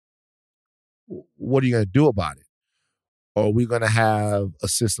what are you going to do about it? Or are we going to have a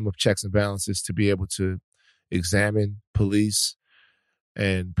system of checks and balances to be able to examine, police,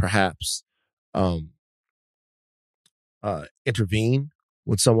 and perhaps intervene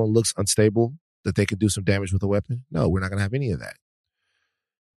when someone looks unstable, that they could do some damage with a weapon? No, we're not going to have any of that.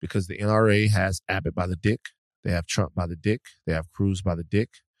 Because the NRA has Abbott by the dick. They have Trump by the dick. They have Cruz by the dick.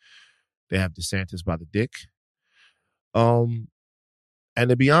 They have DeSantis by the dick. And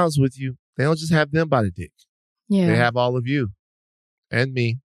to be honest with you, they don't just have them by the dick. Yeah. They have all of you and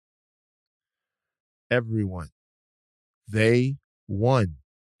me. Everyone. They won.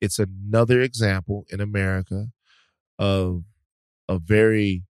 It's another example in America of a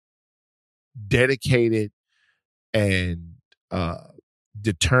very dedicated and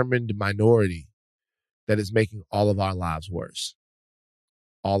determined minority that is making all of our lives worse.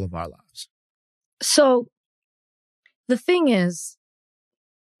 All of our lives. So the thing is,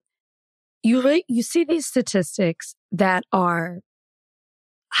 you see these statistics that are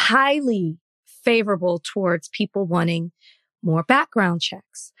highly favorable towards people wanting more background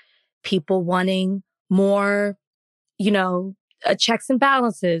checks, people wanting more, checks and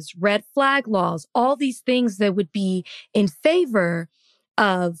balances, red flag laws, all these things that would be in favor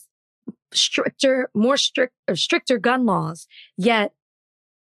of stricter gun laws. Yet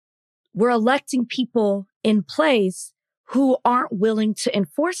we're electing people in place who aren't willing to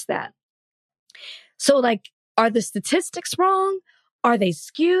enforce that. So are the statistics wrong? Are they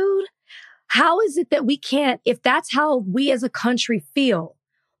skewed? How is it that we can't, if that's how we as a country feel,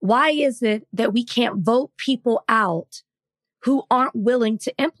 why is it that we can't vote people out who aren't willing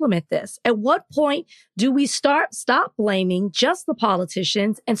to implement this? At what point do we stop blaming just the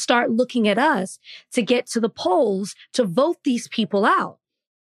politicians and start looking at us to get to the polls to vote these people out?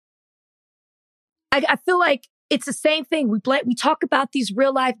 I feel like it's the same thing. We talk about these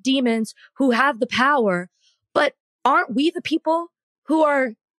real life demons who have the power, but aren't we the people who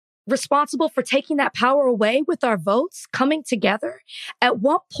are responsible for taking that power away with our votes coming together? At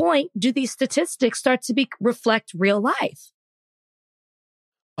what point do these statistics start to reflect real life?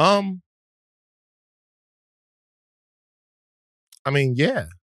 Yeah,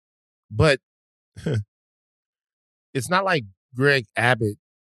 but it's not like Greg Abbott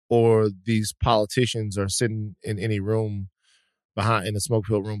or these politicians are sitting in any room in the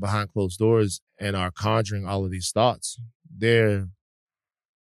smoke-filled room behind closed doors and are conjuring all of these thoughts. They're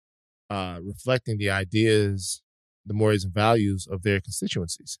reflecting the ideas, the mores and values of their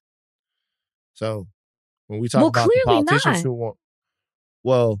constituencies. So when we talk about the politicians who want,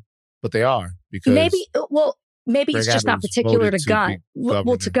 but they are, because maybe it's just not particular to guns.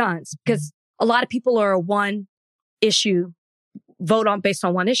 To guns, because a lot of people are based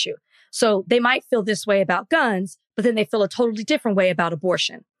on one issue. So they might feel this way about guns, but then they feel a totally different way about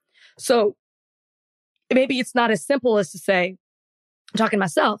abortion. So maybe it's not as simple as to say, I'm talking to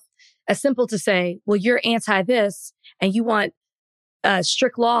myself, as simple to say, well, you're anti this and you want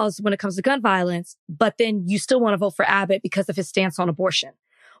strict laws when it comes to gun violence, but then you still want to vote for Abbott because of his stance on abortion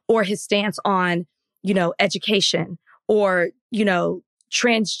or his stance on, education or,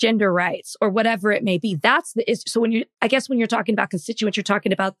 transgender rights or whatever it may be. That's the issue. So when you're talking about constituents, you're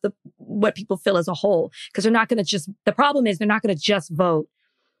talking about what people feel as a whole, because they're not going to the problem is they're not going to just vote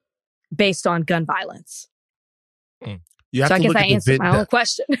based on gun violence. You have so to I guess look I at the answered my own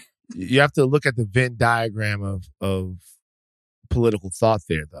question. You have to look at the Venn diagram of political thought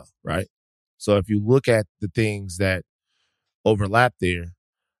there, though, right? So if you look at the things that overlap there,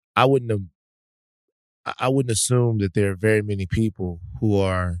 I wouldn't assume that there are very many people who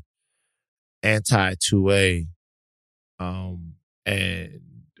are anti-2A and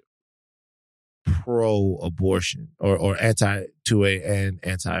pro-abortion or anti-2A and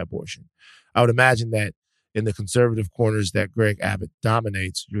anti-abortion. I would imagine that in the conservative corners that Greg Abbott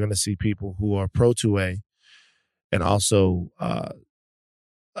dominates, you're going to see people who are pro-2A and also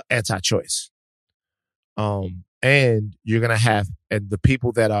anti-choice. And you're going to have, and the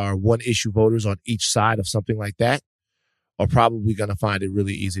people that are one-issue voters on each side of something like that are probably going to find it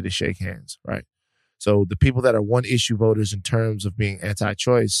really easy to shake hands, right? So the people that are one-issue voters in terms of being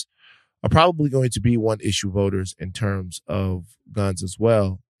anti-choice are probably going to be one issue voters in terms of guns as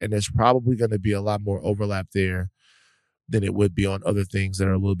well. And there's probably going to be a lot more overlap there than it would be on other things that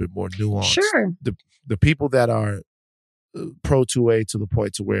are a little bit more nuanced. Sure. The people that are pro 2A to the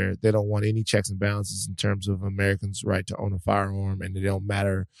point to where they don't want any checks and balances in terms of Americans' right to own a firearm, and it doesn't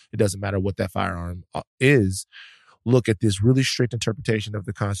matter what that firearm is, look at this really strict interpretation of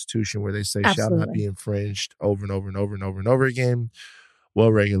the Constitution where they say shall not be infringed over and over and over and over and over again.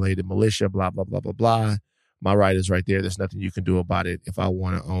 Well-regulated militia, blah, blah, blah, blah, blah. My right is right there. There's nothing you can do about it. If I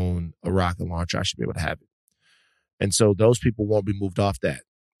want to own a rocket launcher, I should be able to have it. And so those people won't be moved off that.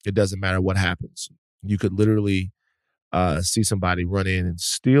 It doesn't matter what happens. You could literally see somebody run in and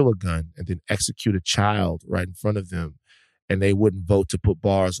steal a gun and then execute a child right in front of them, and they wouldn't vote to put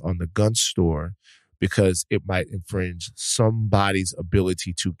bars on the gun store because it might infringe somebody's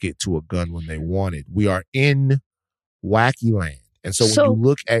ability to get to a gun when they want it. We are in wacky land. And so when you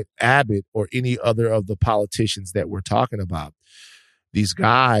look at Abbott or any other of the politicians that we're talking about, these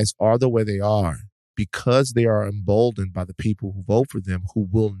guys are the way they are because they are emboldened by the people who vote for them, who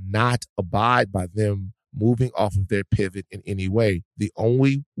will not abide by them moving off of their pivot in any way. The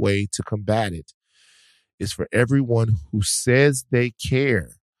only way to combat it is for everyone who says they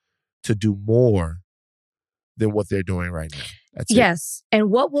care to do more than what they're doing right now. That's it. Yes. And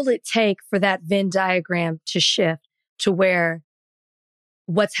what will it take for that Venn diagram to shift to where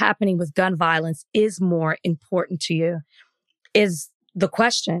what's happening with gun violence is more important to you is the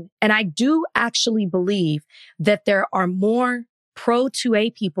question. And I do actually believe that there are more pro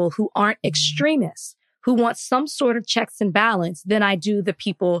 2A people who aren't extremists, who want some sort of checks and balance than I do that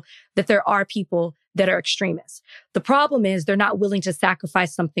there are people that are extremists. The problem is they're not willing to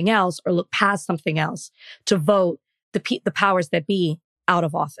sacrifice something else or look past something else to vote the powers that be out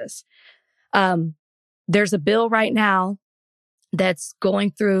of office. There's a bill right now that's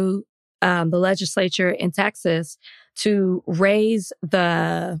going through the legislature in Texas to raise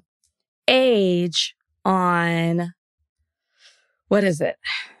the age on, what is it?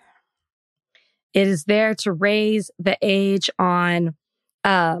 It is there to raise the age on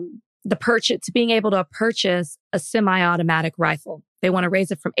being able to purchase a semi-automatic rifle. They want to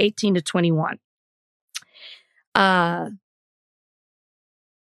raise it from 18 to 21. Let's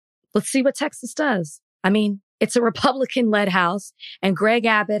see what Texas does. I mean, it's a Republican-led House, and Greg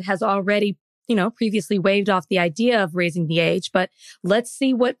Abbott has already, previously waved off the idea of raising the age, but let's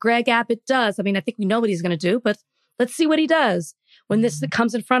see what Greg Abbott does. I mean, I think we know what he's going to do, but let's see what he does when this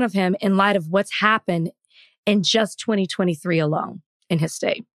comes in front of him in light of what's happened in just 2023 alone in his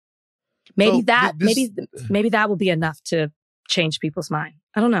state. Maybe maybe that will be enough to change people's mind.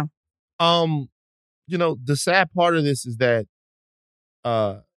 I don't know. The sad part of this is that,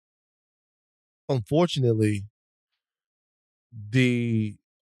 unfortunately, the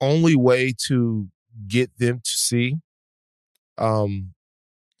only way to get them to see, how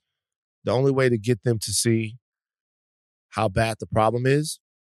bad the problem is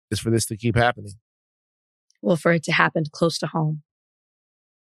for this to keep happening. Well, for it to happen close to home.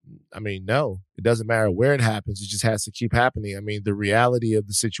 I mean, no, it doesn't matter where it happens. It just has to keep happening. I mean, the reality of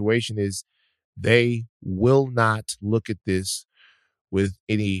the situation is they will not look at this with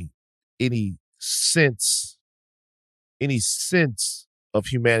any sense of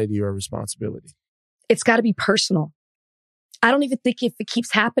humanity or responsibility. It's got to be personal. I don't even think if it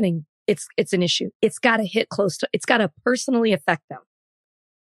keeps happening, it's an issue. It's got to hit it's got to personally affect them.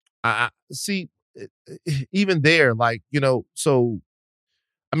 I see, even there, so,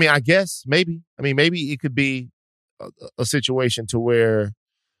 I mean, I guess maybe it could be a situation to where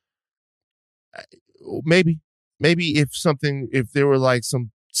maybe if there were like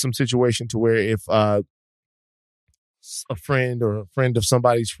some situation to where if a friend or a friend of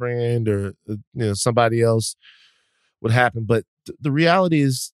somebody's friend or somebody else would happen. But the reality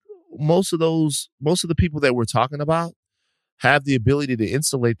is most of the people that we're talking about have the ability to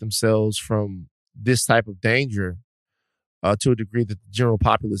insulate themselves from this type of danger to a degree that the general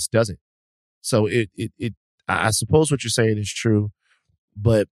populace doesn't. So I suppose what you're saying is true,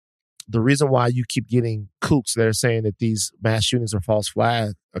 but the reason why you keep getting kooks that are saying that these mass shootings are false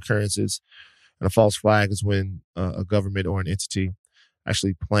flag occurrences, and a false flag is when a government or an entity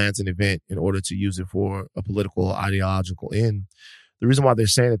actually plans an event in order to use it for a political or ideological end. The reason why they're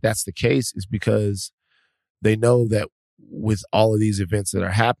saying that that's the case is because they know that with all of these events that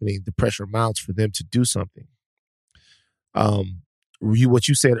are happening, the pressure mounts for them to do something. What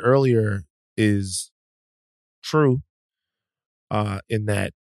you said earlier is true, in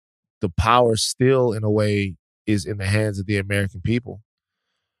that the power still, in a way, is in the hands of the American people.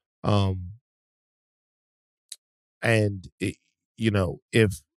 And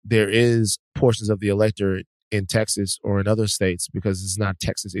if there is portions of the electorate in Texas or in other states, because it's not a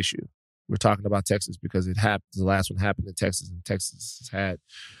Texas issue. We're talking about Texas because it happened. The last one happened in Texas, and Texas has had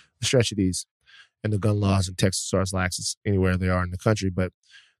the stretch of these, and the gun laws in Texas are as lax as anywhere they are in the country. But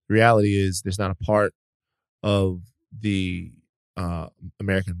the reality is there's not a part of the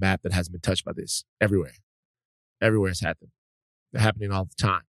American map that hasn't been touched by this. Everywhere it's happened. They're happening all the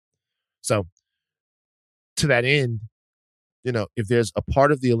time. So to that end, if there's a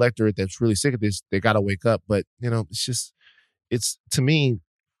part of the electorate that's really sick of this, they got to wake up. But, it's to me,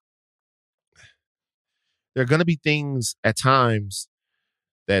 there are going to be things at times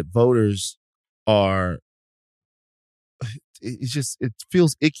that voters are, it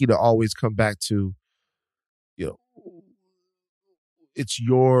feels icky to always come back to, it's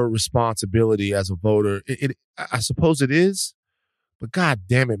your responsibility as a voter. I suppose it is, but God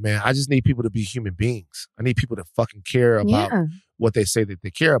damn it, man. I just need people to be human beings. I need people to fucking care about what they say that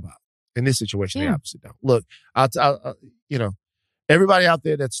they care about. In this situation, they obviously don't. Look, I'll everybody out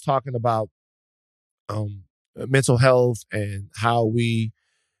there that's talking about mental health and how we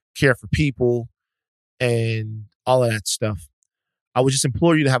care for people and all of that stuff, I would just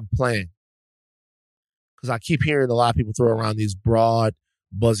implore you to have a plan. Because I keep hearing a lot of people throw around these broad,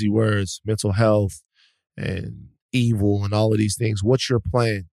 buzzy words, mental health and evil and all of these things. What's your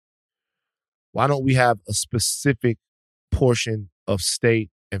plan? Why don't we have a specific portion of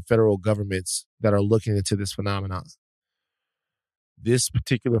state and federal governments that are looking into this phenomenon? This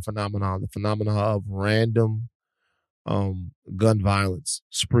particular phenomenon, the phenomenon of random gun violence,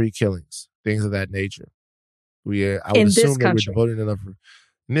 spree killings, things of that nature. I would assume that we're devoting enough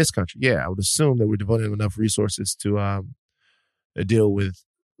in this country. Yeah, I would assume that we're devoting enough resources to deal with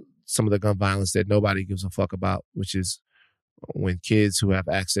some of the gun violence that nobody gives a fuck about, which is when kids who have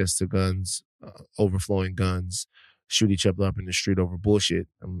access to guns, overflowing guns, shoot each other up in the street over bullshit.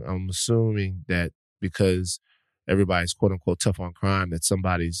 I'm assuming that because everybody's quote unquote tough on crime, that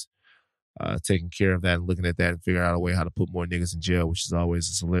somebody's taking care of that and looking at that and figuring out a way how to put more niggas in jail, which is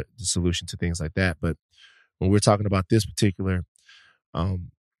always the solution to things like that. But when we're talking about this particular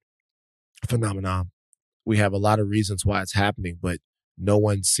phenomenon, we have a lot of reasons why it's happening, but no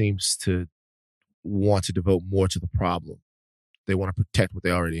one seems to want to devote more to the problem. They want to protect what they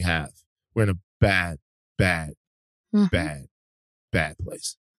already have. We're in a bad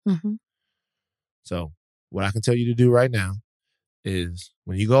place. Mm-hmm. So what I can tell you to do right now is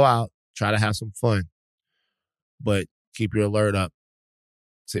when you go out, try to have some fun, but keep your alert up.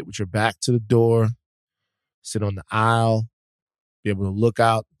 Sit with your back to the door, sit on the aisle, be able to look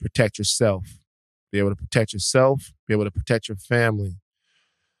out, protect yourself, be able to protect yourself, be able to protect your family,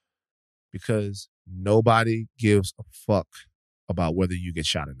 because nobody gives a fuck about whether you get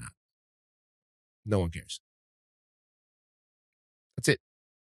shot or not. No one cares. That's it.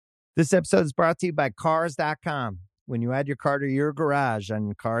 This episode is brought to you by Cars.com. When you add your car to your garage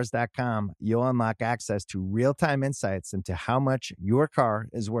on Cars.com, you'll unlock access to real-time insights into how much your car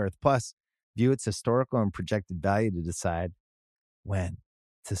is worth. Plus, view its historical and projected value to decide when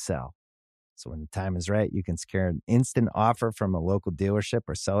to sell. So when the time is right, you can secure an instant offer from a local dealership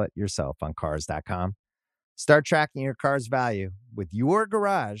or sell it yourself on Cars.com. Start tracking your car's value with your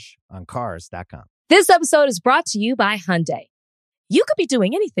garage on Cars.com. This episode is brought to you by Hyundai. You could be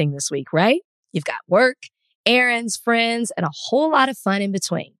doing anything this week, right? You've got work, errands, friends, and a whole lot of fun in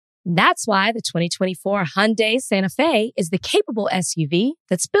between. That's why the 2024 Hyundai Santa Fe is the capable SUV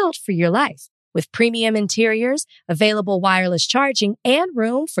that's built for your life. With premium interiors, available wireless charging, and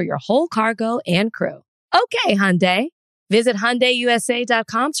room for your whole cargo and crew. Okay, Hyundai. Visit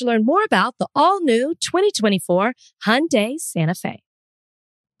HyundaiUSA.com to learn more about the all-new 2024 Hyundai Santa Fe.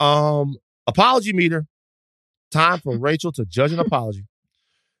 Apology meter. Time for Rachel to judge an apology.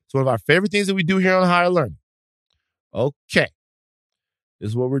 It's one of our favorite things that we do here on Higher Learning. Okay. This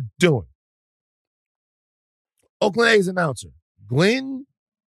is what we're doing. Oakland A's announcer, Glenn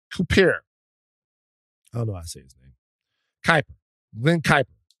Kuiper. I don't know how to say his name. Glenn Kuiper.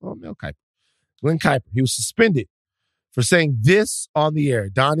 Oh, Mel Kuiper. Glenn Kuiper. He was suspended for saying this on the air.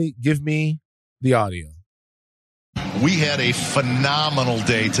 Donnie, give me the audio. We had a phenomenal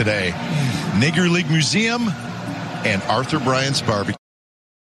day today. Nigger League Museum and Arthur Bryant's Barbecue.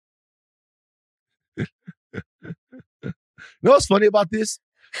 You know what's funny about this?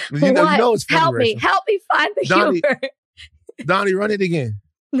 You know it's funny, Help me find the humor. Donnie, run it again.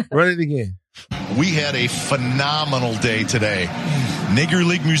 Run it again. We had a phenomenal day today. Nigger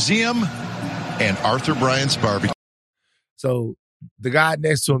League Museum and Arthur Bryant's Barbecue. So the guy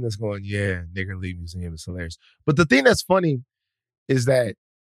next to him that's going, yeah, Nigger League Museum is hilarious. But the thing that's funny is that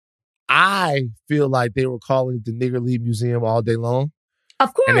I feel like they were calling it the Nigger League Museum all day long.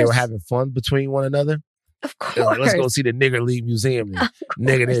 Of course. And they were having fun between one another. Of course. They're like, let's go see the Nigger League Museum. And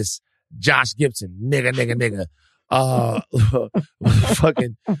nigga this. Josh Gibson. Nigga.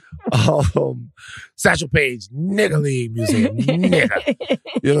 Fucking Satchel Paige. Nigger League Museum. Nigga.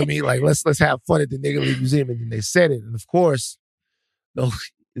 You know what I mean? Like, let's have fun at the Nigger League Museum. And then they said it. And of course,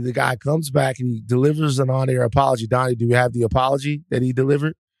 the guy comes back and he delivers an on-air apology. Donnie, do we have the apology that he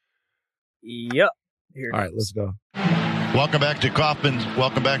delivered? Yep. All right, let's go. Welcome back to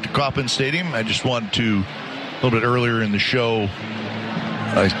Kauffman Stadium. I just wanted to, a little bit earlier in the show,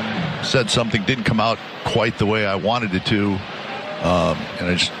 I said something didn't come out quite the way I wanted it to, and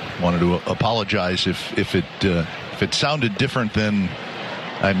I just wanted to apologize if it sounded different than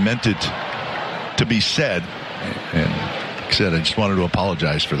I meant it to be said. And like I said, I just wanted to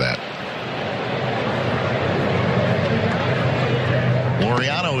apologize for that.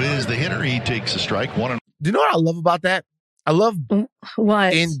 Laureano is the hitter. He takes a strike. Do you know what I love about that? I love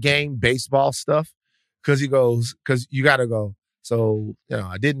what in-game baseball stuff because you got to go. So,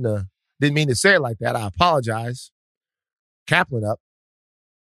 I didn't mean to say it like that. I apologize. Kaplan up.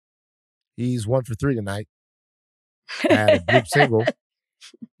 He's 1 for 3 tonight. Had a group single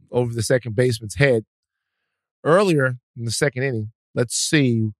over the second baseman's head earlier in the second inning. Let's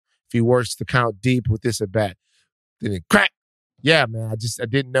see if he works the count deep with this at bat. Then it crack. Yeah, man. I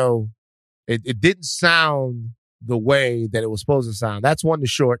didn't know. It didn't sound the way that it was supposed to sound. That's 1 to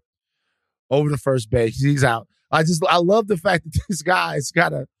short over the first base. He's out. I love the fact that this guy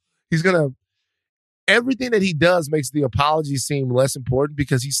everything that he does makes the apology seem less important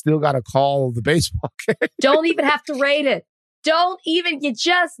because he's still got to call the baseball game. Don't even have to rate it. You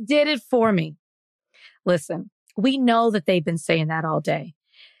just did it for me. Listen, we know that they've been saying that all day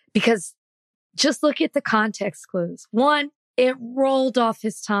because just look at the context clues. 1, it rolled off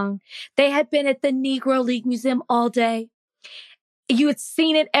his tongue. They had been at the Negro League Museum all day. You had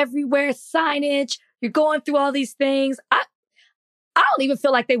seen it everywhere, signage. You're going through all these things. I don't even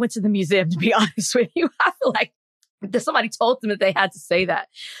feel like they went to the museum, to be honest with you. I feel like somebody told them that they had to say that.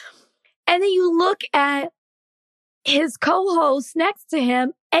 And then you look at his co-host next to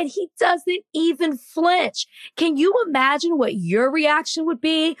him, and he doesn't even flinch. Can you imagine what your reaction would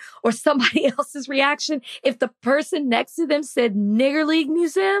be or somebody else's reaction if the person next to them said Nigger League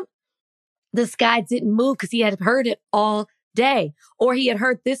Museum? This guy didn't move because he had heard it all day, or he had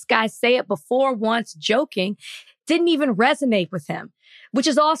heard this guy say it before once joking, didn't even resonate with him, which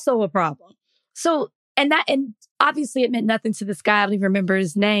is also a problem. So, and obviously it meant nothing to this guy. I don't even remember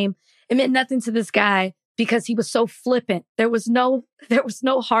his name. It meant nothing to this guy because he was so flippant. There was no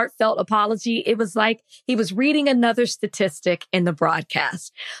heartfelt apology. It was like he was reading another statistic in the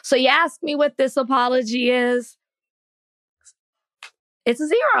broadcast. So you ask me what this apology is. It's a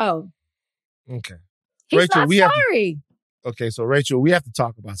 0. Okay. He's Rachel, not sorry. Okay, so Rachel, we have to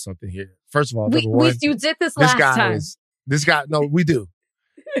talk about something here. First of all, number one, you did this last time. No, we do.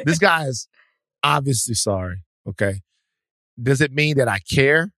 This guy is obviously sorry. Okay. Does it mean that I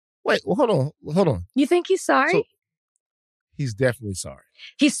care? Wait, well, hold on. You think he's sorry? So, he's definitely sorry.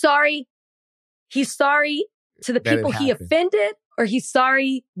 He's sorry. He's sorry to the people he offended, or he's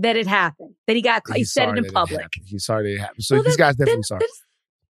sorry that it happened. That he got caught. He said it in public. He's sorry that it happened. So this guy's definitely sorry.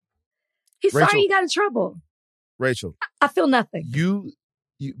 He's sorry he got in trouble. Rachel, I feel nothing.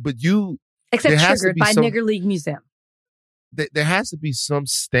 Except triggered by Nigger League Museum. There has to be some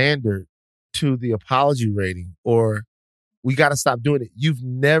standard to the apology rating, or we got to stop doing it.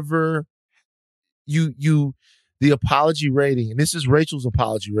 The apology rating, and this is Rachel's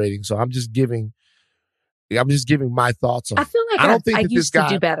apology rating, so I'm just giving my thoughts on it. I feel like I don't think I used to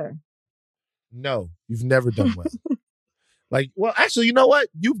do better. No, you've never done well. Well, actually, you know what?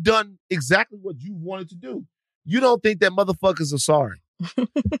 You've done exactly what you wanted to do. You don't think that motherfuckers are sorry.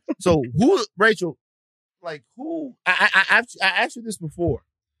 So Rachel, I asked you this before.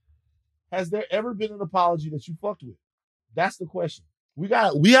 Has there ever been an apology that you fucked with? That's the question. We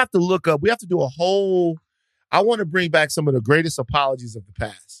have to look up. We have to do a whole. I want to bring back some of the greatest apologies of the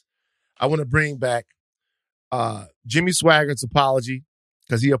past. I want to bring back Jimmy Swaggart's apology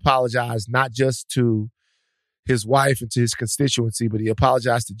because he apologized not just to his wife and to his constituency, but he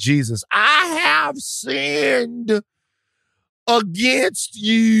apologized to Jesus. I have sinned against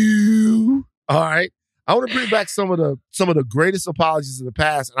you. All right. I want to bring back some of the greatest apologies of the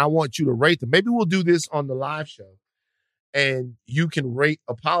past, and I want you to rate them. Maybe we'll do this on the live show, and you can rate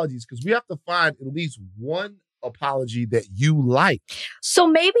apologies because we have to find at least one apology that you like. So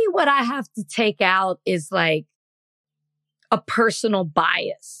maybe what I have to take out is like a personal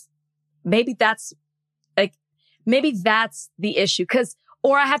bias. Maybe that's the issue.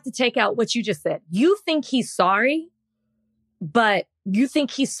 Or I have to take out what you just said. You think he's sorry, but you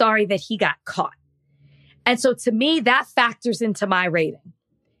think he's sorry that he got caught. And so to me, that factors into my rating.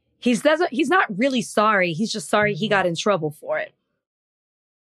 He's not really sorry. He's just sorry he got in trouble for it.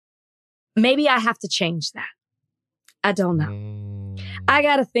 Maybe I have to change that. I don't know. I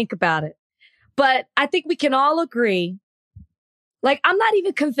got to think about it. But I think we can all agree. Like, I'm not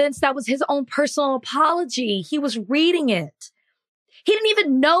even convinced that was his own personal apology. He was reading it. He didn't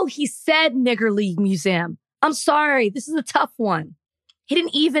even know he said Nigger League Museum. I'm sorry. This is a tough one. He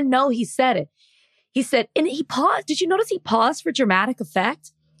didn't even know he said it. He said, and he paused. Did you notice he paused for dramatic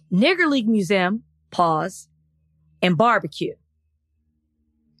effect? Nigger League Museum, pause, and barbecue.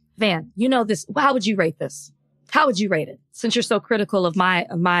 Van, you know this. How would you rate this? How would you rate it? Since you're so critical of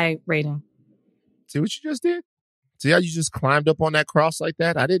my rating. See what you just did? See how you just climbed up on that cross like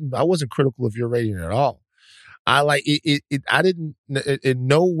that? I wasn't critical of your rating at all. I like it. I didn't in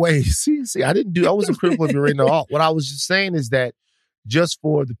no way. See, I wasn't critical of your rating at all. What I was just saying is that just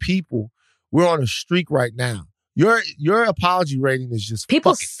for the people, we're on a streak right now. Your apology rating is just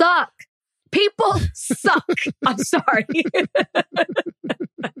people suck. People suck. I'm sorry.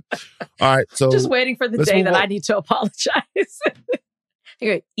 All right, so just waiting for the day that I need to apologize.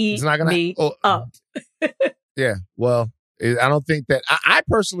 You're gonna eat me up. Yeah, well, I don't think that. I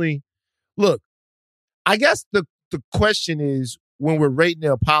personally look. I guess the question is, when we're rating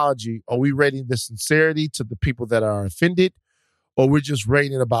the apology, are we rating the sincerity to the people that are offended, or we're just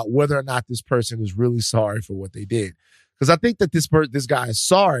rating about whether or not this person is really sorry for what they did? Because I think that this guy is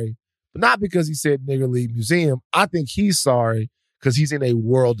sorry, but not because he said Nigger League Museum. I think he's sorry because he's in a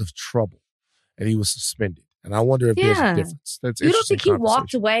world of trouble and he was suspended. And I wonder if there's a difference. That's you don't think he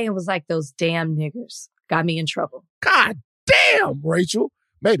walked away and was like, those damn niggers got me in trouble? God damn, Rachel.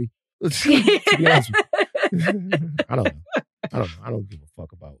 Maybe. To be honest with you. I don't know. I don't give a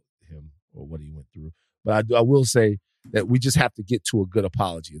fuck about him or what he went through. But I will say that we just have to get to a good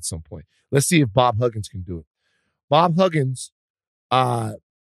apology at some point. Let's see if Bob Huggins can do it. Bob Huggins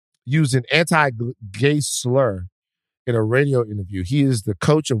used an anti-gay slur in a radio interview. He is the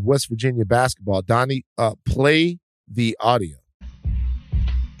coach of West Virginia basketball. Donnie, play the audio.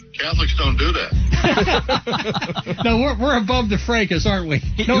 Catholics don't do that. No, we're above the fracas, aren't we?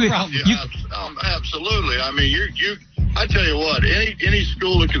 No problem. Yeah, absolutely. I mean, I tell you what, any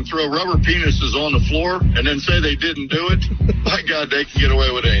school that can throw rubber penises on the floor and then say they didn't do it, my God, they can get away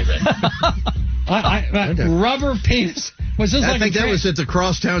with anything. Rubber penis. Was this I think that was at the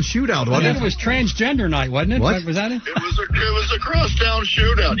Crosstown Shootout, wasn't it? It was transgender night, wasn't it? What? Was that it? It was a Crosstown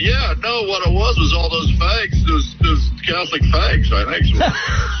Shootout. Yeah, no, what it was all those fags, those Catholic fags, I think.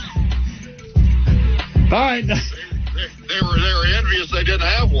 All right. They were envious they didn't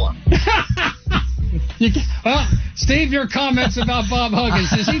have one. Well, Steve, your comments about Bob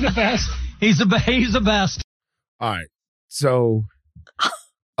Huggins. Is he the best? He's the best. All right. So,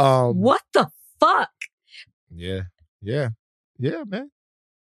 what the fuck? Yeah, man.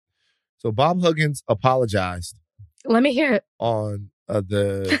 So Bob Huggins apologized. Let me hear it. On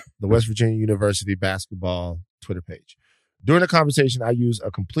the West Virginia University basketball Twitter page. During the conversation, I used a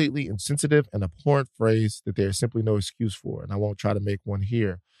completely insensitive and abhorrent phrase that there is simply no excuse for, and I won't try to make one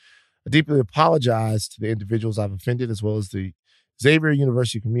here. I deeply apologize to the individuals I've offended, as well as the Xavier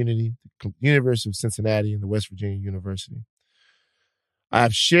University community, the University of Cincinnati, and the West Virginia University. I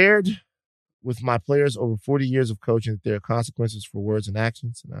have shared with my players over 40 years of coaching that there are consequences for words and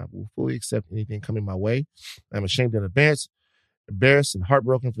actions, and I will fully accept anything coming my way. I'm ashamed and embarrassed and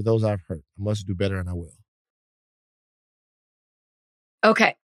heartbroken for those I've hurt. I must do better, and I will.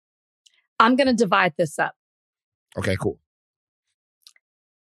 Okay. I'm going to divide this up. Okay, cool.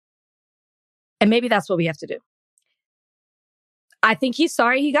 And maybe that's what we have to do. I think he's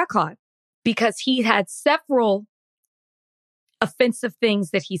sorry he got caught because he had several offensive things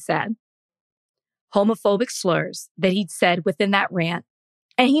that he said, homophobic slurs that he'd said within that rant,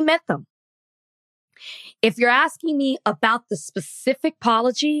 and he meant them. If you're asking me about the specific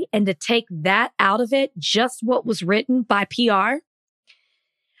apology and to take that out of it, just what was written by PR,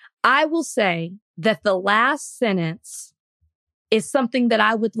 I will say that the last sentence is something that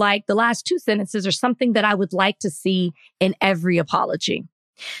I would like. The last two sentences are something that I would like to see in every apology.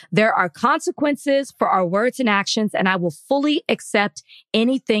 There are consequences for our words and actions, and I will fully accept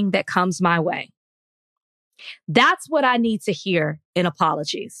anything that comes my way. That's what I need to hear in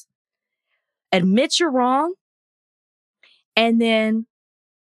apologies. Admit you're wrong, and then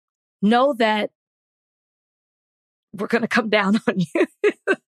know that we're going to come down on you.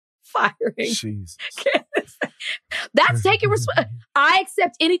 Firing. Jeez. That's taking responsibility. I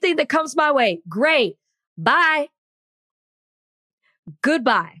accept anything that comes my way. Great. Bye.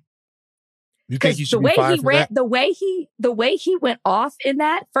 Goodbye. You think he Because should be fired for that? the way he went off in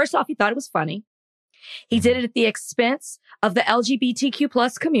that, first off, he thought it was funny. He did it at the expense of the LGBTQ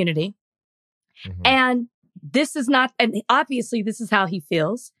plus community. Mhm. And this is not, and obviously this is how he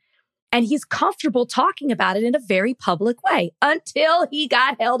feels. And he's comfortable talking about it in a very public way until he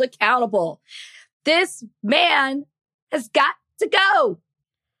got held accountable. This man has got to go.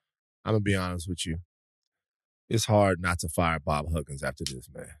 I'm going to be honest with you. It's hard not to fire Bob Huggins after this,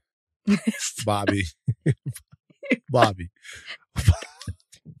 man. Bobby. Bobby.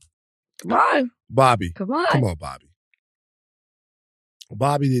 Come on. Bobby. Come on. Come on, Bobby.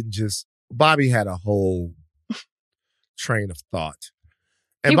 Bobby had a whole train of thought.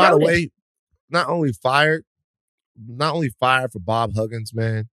 And He by the wrote it. way, not only fired for Bob Huggins,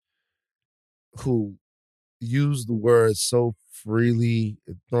 man, who used the word so freely,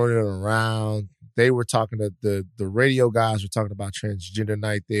 throwing it around. They were talking to the radio guys were talking about transgender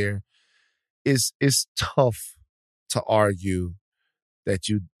night there. It's tough to argue that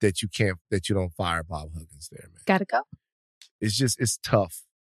you don't fire Bob Huggins there, man. Gotta go. It's tough.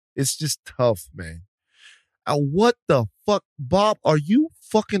 It's just tough, man. What the fuck, Bob? Are you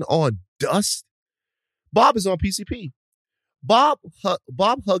fucking on dust? Bob is on PCP. Bob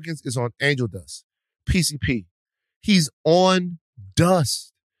Huggins is on Angel Dust. PCP. He's on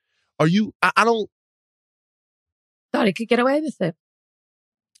dust. Are you? I don't. Thought he could get away with it.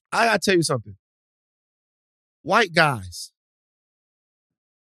 I gotta tell you something. White guys,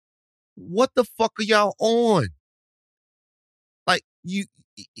 what the fuck are y'all on? Like you,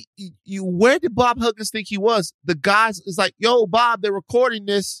 where did Bob Huggins think he was? The guys is like, yo, Bob, they're recording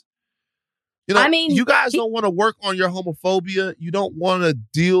this. You know, I mean, you guys don't want to work on your homophobia. You don't want to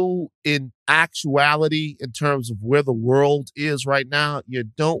deal in actuality in terms of where the world is right now. You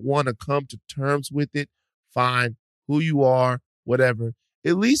don't want to come to terms with it. Fine, who you are, whatever.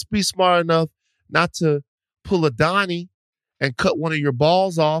 At least be smart enough not to pull a Donnie and cut one of your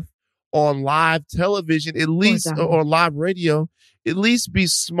balls off on live television, at least, or live radio. At least be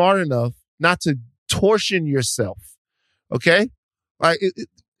smart enough not to torsion yourself. Okay? Like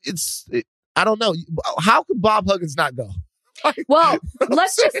I don't know. How can Bob Huggins not go? Well,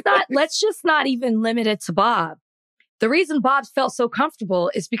 let's just not even limit it to Bob. The reason Bob felt so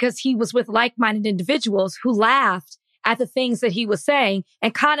comfortable is because he was with like-minded individuals who laughed at the things that he was saying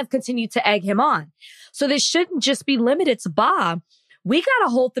and kind of continued to egg him on. So this shouldn't just be limited to Bob. We got to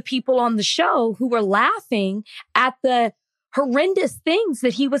hold the people on the show who were laughing at the horrendous things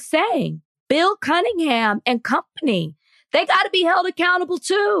that he was saying. Bill Cunningham and company. They got to be held accountable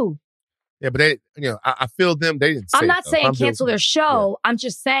too. Yeah, but they, I feel them. They didn't say I'm not it, saying cancel their show. Yeah. I'm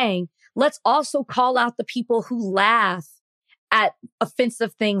just saying, let's also call out the people who laugh at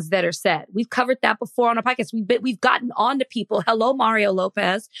offensive things that are said. We've covered that before on our podcast. We've gotten on to people, hello, Mario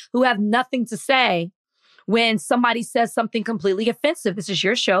Lopez, who have nothing to say when somebody says something completely offensive. This is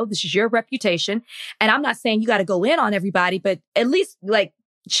your show. This is your reputation. And I'm not saying you got to go in on everybody, but at least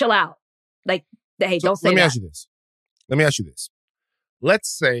chill out. Hey, don't say that. Let me ask you this. Let's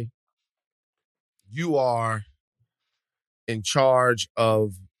say you are in charge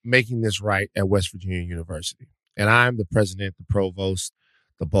of making this right at West Virginia University. And I'm the president, the provost,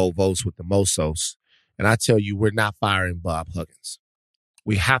 the Bovos with the Mosos. And I tell you, we're not firing Bob Huggins.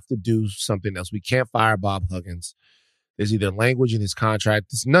 We have to do something else. We can't fire Bob Huggins. There's either language in his contract.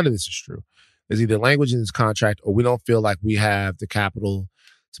 None of this is true. There's either language in his contract or we don't feel like we have the capital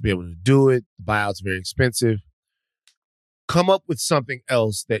to be able to do it. The buyout's very expensive. Come up with something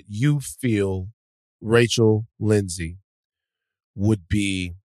else that you feel, Rachel Lindsay, would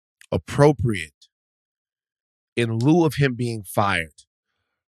be appropriate in lieu of him being fired.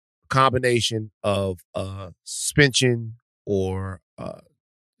 A combination of suspension or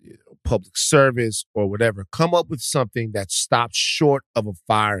public service or whatever. Come up with something that stops short of a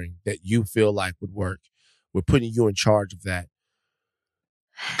firing that you feel like would work. We're putting you in charge of that.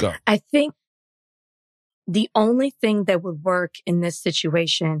 Go. I think the only thing that would work in this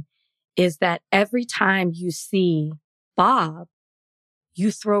situation is that every time you see Bob,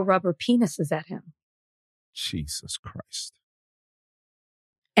 you throw rubber penises at him. Jesus Christ.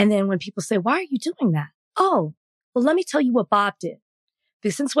 And then when people say, why are you doing that? Oh, well, let me tell you what Bob did.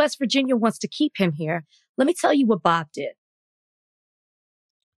 Because since West Virginia wants to keep him here, let me tell you what Bob did.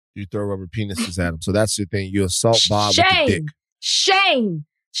 You throw rubber penises at him. So that's the thing. You assault Bob with the dick. Shame.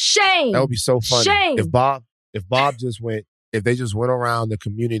 That would be so funny. Shame. If they just went around the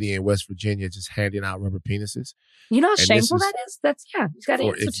community in West Virginia just handing out rubber penises. You know how shameful that is? He's got to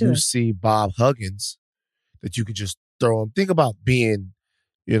answer to it. If you see Bob Huggins, that you could just throw him. Think about being,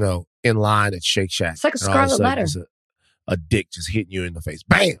 in line at Shake Shack. It's like a scarlet letter. A dick just hitting you in the face.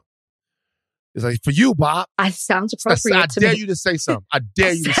 Bam! It's like, for you, Bob. Sounds appropriate I to dare me. you to say something. I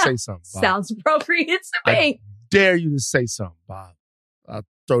dare you to say something, Bob. Sounds appropriate to me. I dare you to say something, Bob. I'll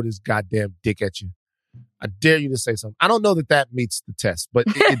throw this goddamn dick at you. I dare you to say something. I don't know that meets the test, but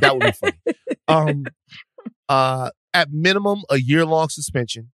that would be funny. At minimum, a year-long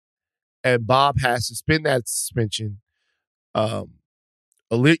suspension, and Bob has to spend that suspension. A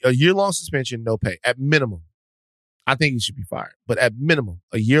year-long suspension, no pay. At minimum, I think he should be fired. But at minimum,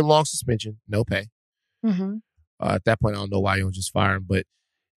 a year-long suspension, no pay. Mm-hmm. At that point, I don't know why you don't just fire him. But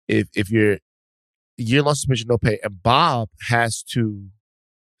if you're year-long suspension, no pay, and Bob has to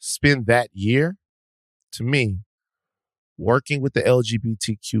spend that year, to me, working with the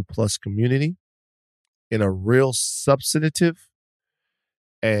LGBTQ plus community in a real substantive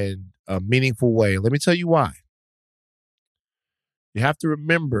and a meaningful way. Let me tell you why. You have to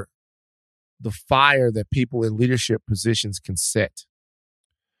remember the fire that people in leadership positions can set.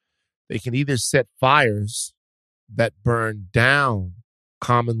 They can either set fires that burn down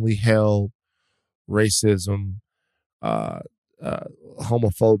commonly held racism,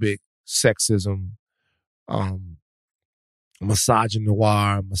 homophobic, sexism, misogyny,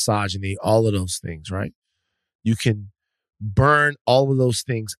 all of those things, right? You can burn all of those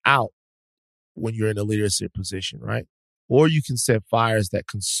things out when you're in a leadership position, right? Or you can set fires that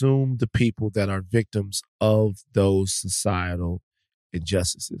consume the people that are victims of those societal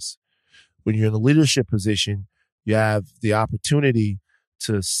injustices. When you're in a leadership position, you have the opportunity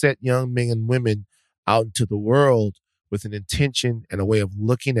to set young men and women out into the world with an intention and a way of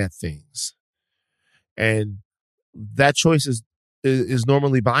looking at things. And that choice is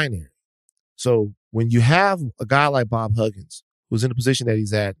normally binary. So when you have a guy like Bob Huggins, who's in the position that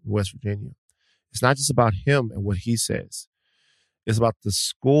he's at in West Virginia, it's not just about him and what he says. It's about the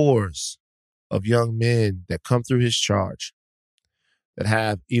scores of young men that come through his charge that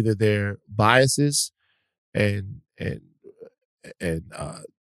have either their biases and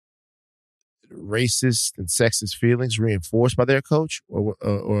racist and sexist feelings reinforced by their coach or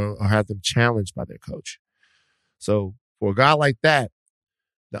have them challenged by their coach. So for a guy like that,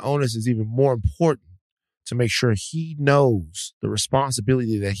 the onus is even more important to make sure he knows the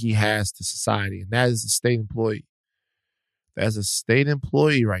responsibility that he has to society, and that is a state employee. That's a state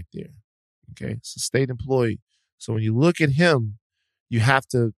employee right there. Okay, it's a state employee. So when you look at him, you have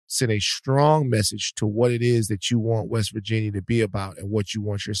to send a strong message to what it is that you want West Virginia to be about and what you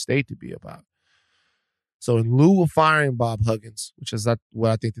want your state to be about. So in lieu of firing Bob Huggins, which is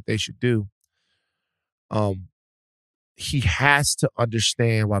what I think that they should do, he has to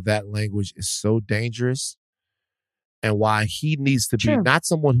understand why that language is so dangerous and why he needs to be not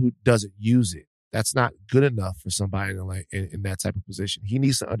someone who doesn't use it. That's not good enough for somebody in that type of position. He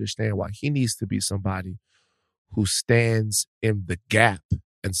needs to understand why he needs to be somebody who stands in the gap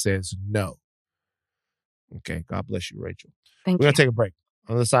and says no. Okay, God bless you, Rachel. We're going to take a break.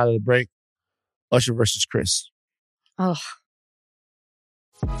 On the other side of the break, Usher versus Chris. Oh.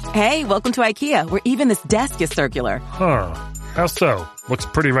 Hey, welcome to IKEA, where even this desk is circular. Huh. How so? Looks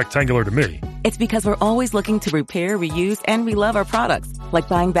pretty rectangular to me. It's because we're always looking to repair, reuse, and relove our products. Like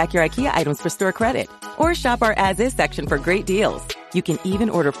buying back your IKEA items for store credit. Or shop our as-is section for great deals. You can even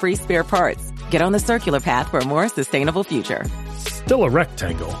order free spare parts. Get on the circular path for a more sustainable future. Still a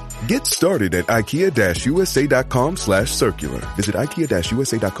rectangle. Get started at IKEA-USA.com/circular. Visit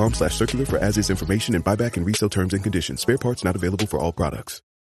IKEA-USA.com/circular for as-is information and buyback and resale terms and conditions. Spare parts not available for all products.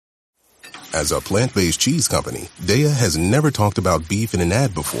 As a plant-based cheese company, Daiya has never talked about beef in an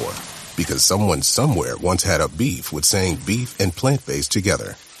ad before because someone somewhere once had a beef with saying beef and plant-based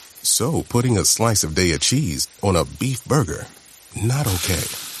together. So putting a slice of Daiya cheese on a beef burger, not okay.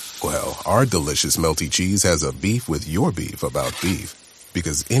 Well, our delicious melty cheese has a beef with your beef about beef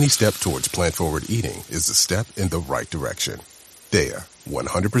because any step towards plant-forward eating is a step in the right direction. Daiya,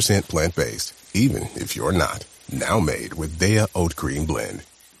 100% plant-based, even if you're not. Now made with Daiya Oat Cream Blend.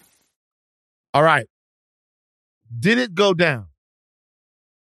 All right. Did it go down?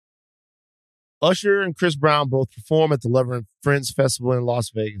 Usher and Chris Brown both perform at the Lover and Friends Festival in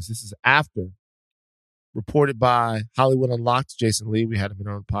Las Vegas. This is after, reported by Hollywood Unlocked, Jason Lee. We had him in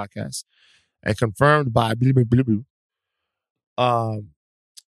our own podcast. And confirmed by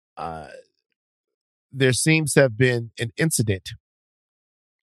there seems to have been an incident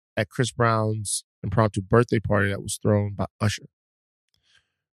at Chris Brown's impromptu birthday party that was thrown by Usher,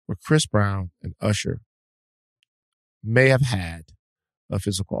 where Chris Brown and Usher may have had a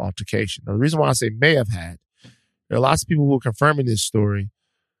physical altercation. Now, the reason why I say may have had, there are lots of people who are confirming this story,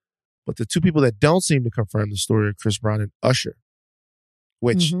 but the two people that don't seem to confirm the story are Chris Brown and Usher,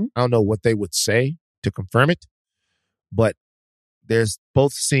 which I don't know what they would say to confirm it, but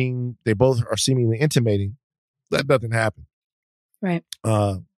they both are seemingly intimating that nothing happened. Right.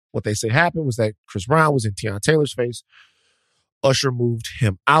 What they say happened was that Chris Brown was in Tiana Taylor's face. Usher moved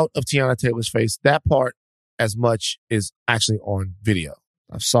him out of Tiana Taylor's face. That part, as much, is actually on video.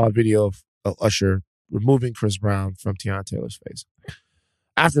 I saw a video of Usher removing Chris Brown from Tiana Taylor's face.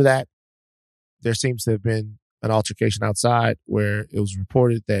 After that, there seems to have been an altercation outside where it was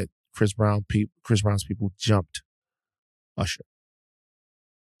reported that Chris Brown's people jumped Usher.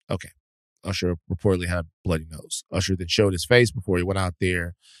 Okay. Usher reportedly had a bloody nose. Usher then showed his face before he went out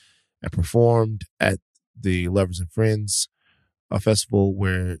there and performed at the Lovers and Friends festival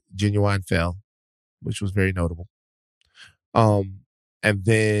where Genuine fell, which was very notable. And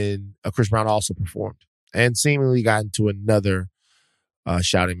then Chris Brown also performed and seemingly got into another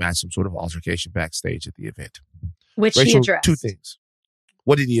shouting match, some sort of altercation backstage at the event. Which Rachel, he addressed. Two things.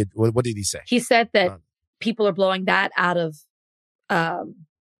 What did he say? He said that people are blowing that out of,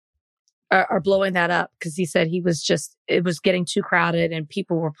 are blowing that up because he said it was getting too crowded and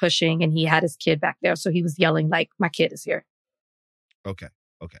people were pushing and he had his kid back there. So he was yelling like, my kid is here. Okay.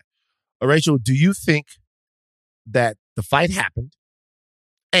 Rachel, do you think that the fight happened?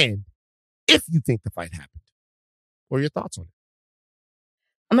 And if you think the fight happened, what are your thoughts on it?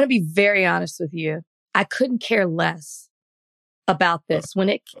 I'm going to be very honest with you. I couldn't care less about this when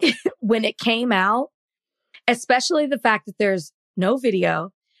it came out, especially the fact that there's no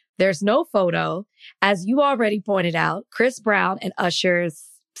video, there's no photo. As you already pointed out, Chris Brown and Usher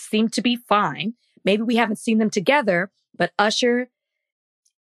seem to be fine. Maybe we haven't seen them together, but Usher,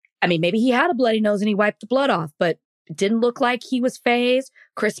 maybe he had a bloody nose and he wiped the blood off, but it didn't look like he was fazed.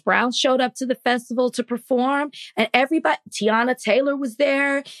 Chris Brown showed up to the festival to perform and Tiana Taylor was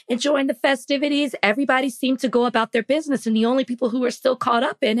there enjoying the festivities. Everybody seemed to go about their business. And the only people who are still caught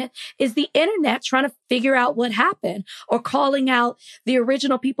up in it is the internet trying to figure out what happened or calling out the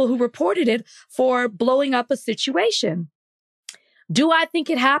original people who reported it for blowing up a situation. Do I think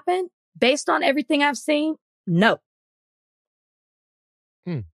it happened based on everything I've seen? No.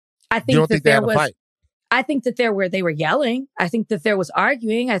 I think you don't think they had a fight? I think that they were yelling. I think that there was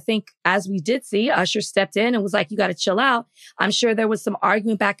arguing. I think, as we did see, Usher stepped in and was like, you got to chill out. I'm sure there was some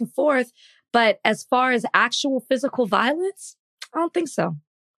arguing back and forth. But as far as actual physical violence, I don't think so.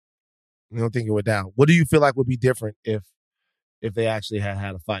 You don't think it went down? What do you feel like would be different if they actually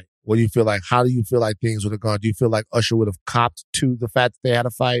had a fight? What do you feel like? How do you feel like things would have gone? Do you feel like Usher would have copped to the fact that they had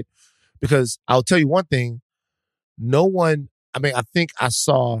a fight? Because I'll tell you one thing. No one, I think I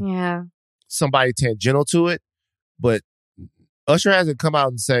saw somebody tangential to it, but Usher hasn't come out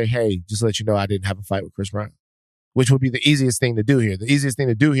and say, hey, just to let you know I didn't have a fight with Chris Brown, which would be the easiest thing to do here. The easiest thing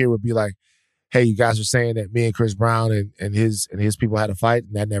to do here would be like, hey, you guys are saying that me and Chris Brown and his people had a fight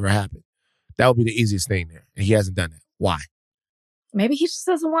and that never happened. That would be the easiest thing there. And he hasn't done that. Why? Maybe he just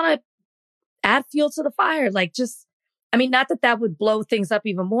doesn't want to add fuel to the fire. Not that would blow things up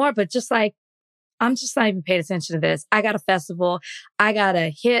even more, but just like, I'm just not even paying attention to this. I got a festival. I got a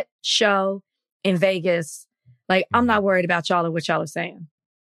hit show in Vegas. I'm not worried about y'all or what y'all are saying.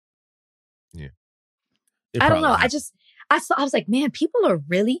 Yeah. I don't know. I was like, man, people are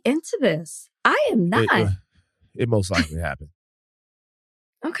really into this. I am not. It most likely happened.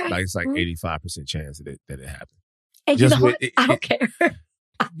 Okay. It's 85% chance that it happened. And you know what? I don't care.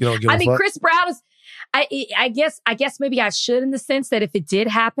 You don't give a fuck? Chris Brown is, I guess maybe I should, in the sense that if it did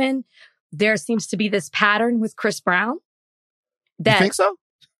happen, there seems to be this pattern with Chris Brown. You think so?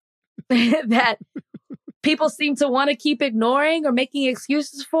 That people seem to want to keep ignoring or making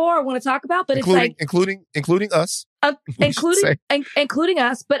excuses for or want to talk about, but including us. Including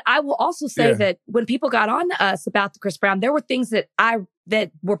us. But I will also say that when people got on to us about the Chris Brown, there were things that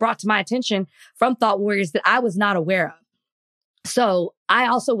were brought to my attention from Thought Warriors that I was not aware of. So I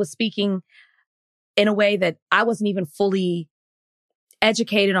also was speaking in a way that I wasn't even fully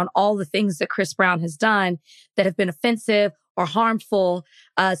educated on all the things that Chris Brown has done that have been offensive or harmful,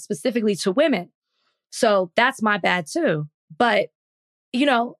 specifically to women. So that's my bad too. But,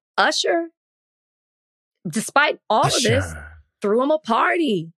 Usher, despite all of this, threw him a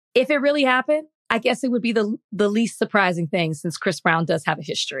party. If it really happened, I guess it would be the least surprising thing, since Chris Brown does have a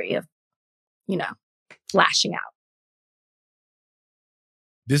history of, lashing out.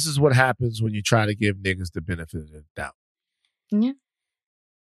 This is what happens when you try to give niggas the benefit of the doubt. Yeah.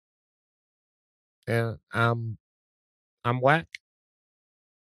 And I'm whack.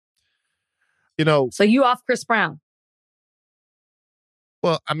 So you off Chris Brown?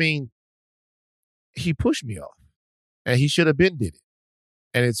 Well, he pushed me off, and he should have been did it.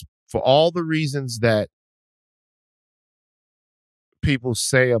 And it's for all the reasons that people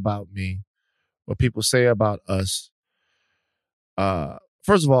say about me or people say about us.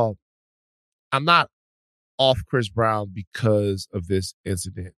 first of all, I'm not off Chris Brown because of this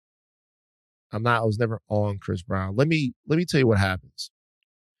incident. I was never on Chris Brown. Let me tell you what happens.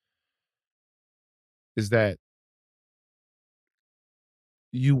 Is that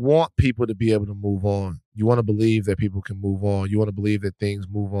you want people to be able to move on. You want to believe that people can move on. You want to believe that things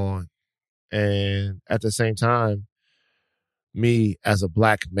move on. And at the same time, me as a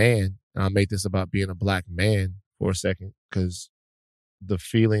black man, and I'll make this about being a black man for a second, because the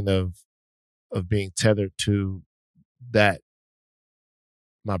feeling of being tethered to that,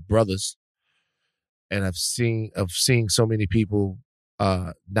 my brothers, and of seeing so many people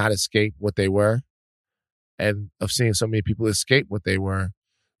not escape what they were, and of seeing so many people escape what they were,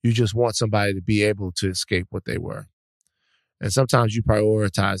 you just want somebody to be able to escape what they were. And sometimes you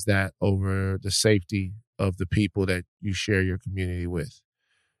prioritize that over the safety of the people that you share your community with.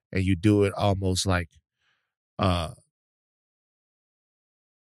 And you do it almost like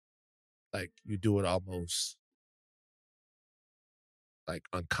you do it almost like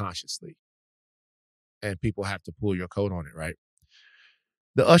unconsciously. And people have to pull your coat on it, right?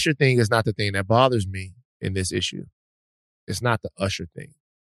 The Usher thing is not the thing that bothers me in this issue. It's not the Usher thing.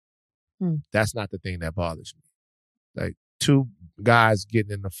 That's not the thing that bothers me. Like, two guys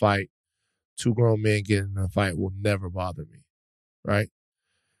getting in a fight, two grown men getting in a fight will never bother me, right?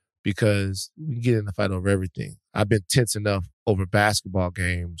 Because we get in a fight over everything. I've been tense enough over basketball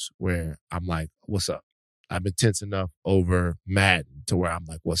games where I'm like, what's up? I've been tense enough over Madden to where I'm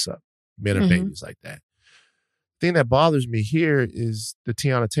like, what's up? Men are babies like that. The thing that bothers me here is the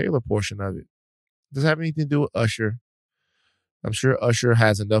Tiana Taylor portion of it. Does it have anything to do with Usher? I'm sure Usher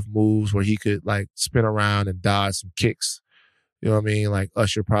has enough moves where he could like spin around and dodge some kicks. You know what I mean? Like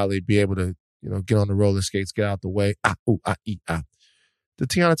Usher probably be able to, get on the roller skates, get out the way. The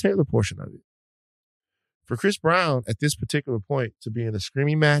Tiana Taylor portion of it. For Chris Brown at this particular point to be in a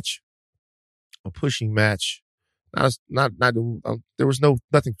screaming match, a pushing match, there was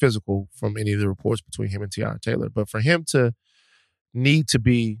nothing physical from any of the reports between him and Tiana Taylor, but for him to need to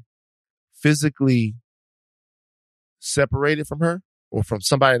be physically separated from her or from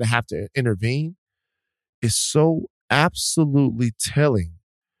somebody to have to intervene is so absolutely telling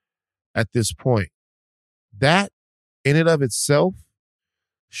at this point. That in and of itself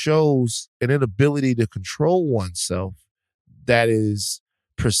shows an inability to control oneself that is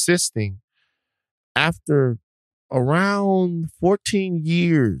persisting after around 14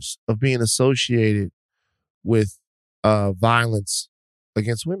 years of being associated with violence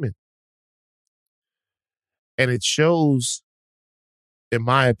against women. And it shows, in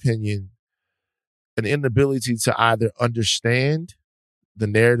my opinion, an inability to either understand the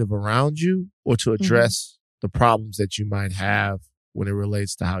narrative around you or to address the problems that you might have when it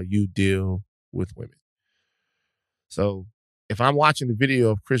relates to how you deal with women. So if I'm watching the video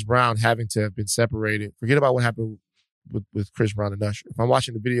of Chris Brown having to have been separated, forget about what happened with Chris Brown and Usher. If I'm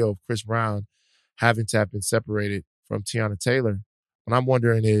watching the video of Chris Brown having to have been separated from Tiana Taylor, what I'm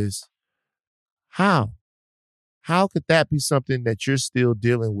wondering is, how could that be something that you're still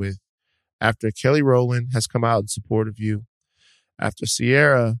dealing with after Kelly Rowland has come out in support of you, after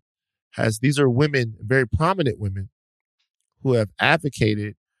Sierra these are women, very prominent women, who have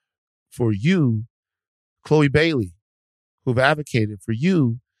advocated for you, Chloe Bailey, who've advocated for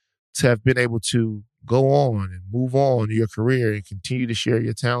you to have been able to go on and move on in your career and continue to share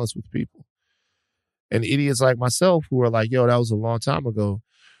your talents with people. And idiots like myself who are like, yo, that was a long time ago,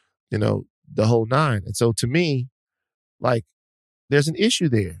 the whole nine. And so to me, like, there's an issue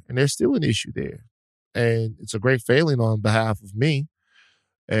there, and there's still an issue there. And it's a great failing on behalf of me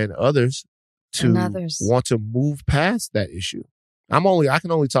and others to want to move past that issue. I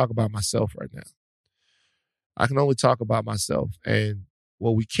can only talk about myself right now. I can only talk about myself. And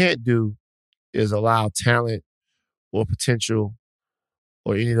what we can't do is allow talent or potential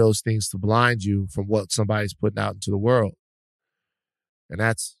or any of those things to blind you from what somebody's putting out into the world. And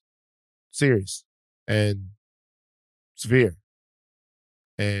that's serious and severe.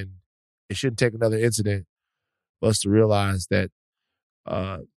 And it shouldn't take another incident for us to realize that,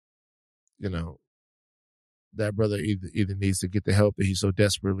 that brother either needs to get the help that he so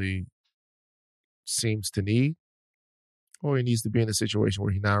desperately seems to need, or he needs to be in a situation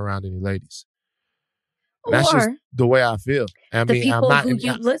where he's not around any ladies. And that's just the way I feel. I mean, I'm not.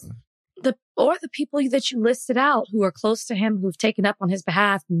 The people that you listed out who are close to him, who've taken up on his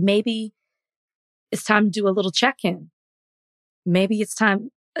behalf, maybe it's time to do a little check-in. Maybe it's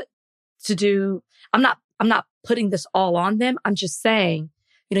time to do. I'm not putting this all on them. I'm just saying,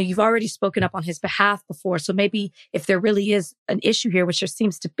 you've already spoken up on his behalf before. So maybe if there really is an issue here, which there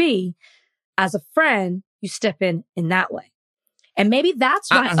seems to be, as a friend, you step in that way. And maybe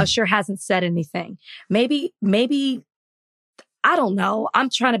that's why Usher hasn't said anything. Maybe, I don't know. I'm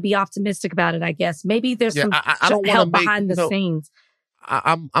trying to be optimistic about it, I guess. Maybe there's some I don't help behind the scenes.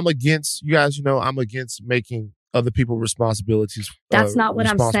 I'm against, you guys, I'm against making other people responsibilities. That's not what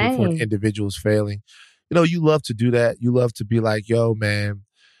I'm saying. For an individual's failing. You love to do that. You love to be like, yo, man,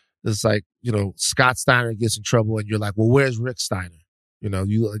 it's like, Scott Steiner gets in trouble and you're like, well, where's Rick Steiner? Do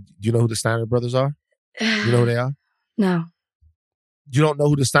you know who the Steiner brothers are? You know who they are? No. You don't know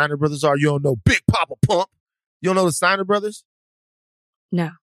who the Steiner brothers are? You don't know Big Papa Pump? You don't know the Steiner brothers?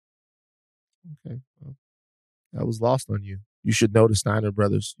 No. Okay. Well, that was lost on you. You should know the Steiner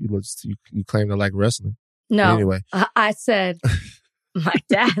brothers. You claim to like wrestling. No. But anyway. I said my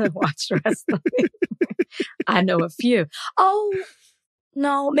dad watched wrestling. I know a few. Oh,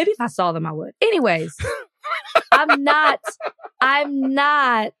 no. Maybe if I saw them, I would. Anyways, I'm not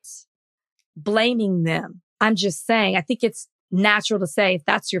blaming them. I'm just saying, I think it's natural to say, if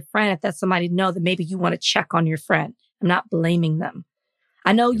that's your friend, if that's somebody you know, that maybe you want to check on your friend. I'm not blaming them.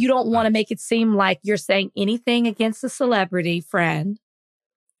 I know you don't want to make it seem like you're saying anything against a celebrity friend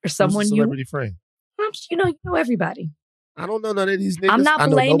or someone celebrity friend. You know everybody. I don't know none of these niggas. I'm not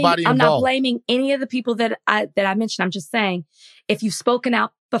nobody blaming any of the people that I mentioned. I'm just saying, if you've spoken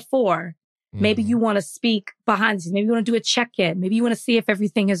out before, maybe you want to speak behind the scenes. Maybe you want to do a check-in. Maybe you want to see if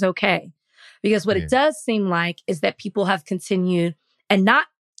everything is okay. Because what it does seem like is that people have continued, and not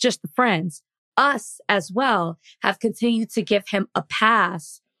just the friends, us as well, have continued to give him a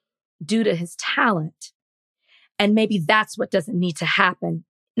pass due to his talent. And maybe that's what doesn't need to happen.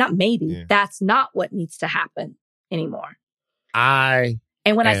 Not maybe. That's not what needs to happen anymore. I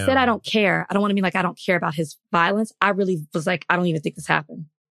said I don't care, I don't want to mean like I don't care about his violence. I really was like, I don't even think this happened.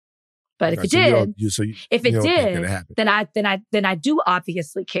 But if it did, then I do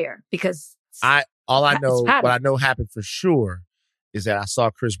obviously care, because what I know happened for sure is that I saw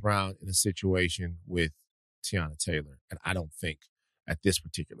Chris Brown in a situation with Tiana Taylor. And I don't think at this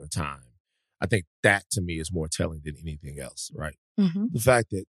particular time, I think that to me is more telling than anything else, right? Mm-hmm. The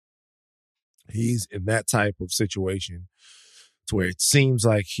fact that he's in that type of situation to where it seems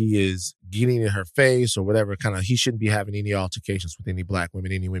like he is getting in her face or whatever, he shouldn't be having any altercations with any black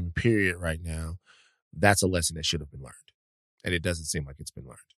women, any women, period, right now. That's a lesson that should have been learned. And it doesn't seem like it's been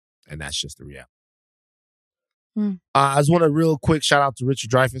learned. And that's just the reality. I just want a real quick shout out to Richard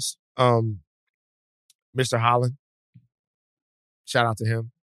Dreyfuss, Mr. Holland. Shout out to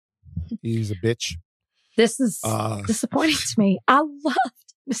him. He's a bitch. This is disappointing to me. I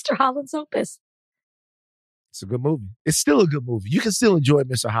loved Mr. Holland's Opus. It's a good movie. It's still a good movie. You can still enjoy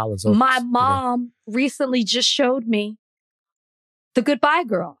Mr. Holland's Opus. My mom recently just showed me The Goodbye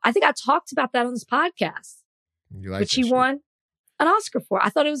Girl. I think I talked about that on this podcast, which he won an Oscar for. I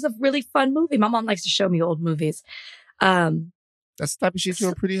thought it was a really fun movie. My mom likes to show me old movies. That's the type of shit you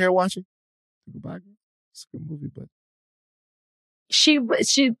and Pretty Hair watching? The Goodbye Girl? It's a good movie, but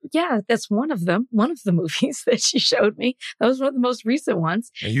that's one of them. One of the movies that she showed me. That was one of the most recent ones.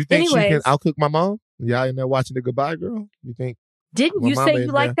 And you think she can outcook my mom? Y'all in there watching The Goodbye Girl? You think? Didn't you say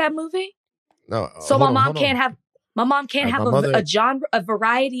you like that movie? No. So my mom can't have a genre, a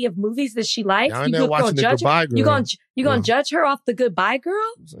variety of movies that she likes. Y'all in there watching The Goodbye Girl? You gonna judge her off The Goodbye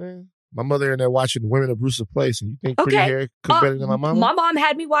Girl? I'm saying. My mother in there watching Women of Brewster Place, and you think Pretty Hair cook better than my mama? My mom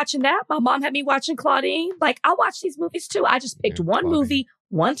had me watching that. My mom had me watching Claudine. Like, I watch these movies too. I just picked one movie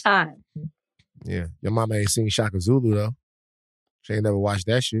one time. Yeah. Your mama ain't seen Shaka Zulu, though. She ain't never watched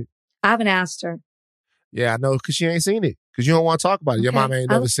that shit. I haven't asked her. Yeah, I know, because she ain't seen it. Because you don't want to talk about it. Your mama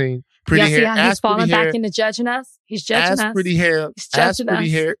ain't never seen Pretty Hair. See how he's falling back into judging us? He's judging us. Pretty Hair. Ask Pretty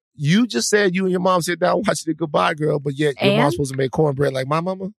Hair. You just said you and your mom sit down watching The Goodbye Girl, but yet your mom's supposed to make cornbread like my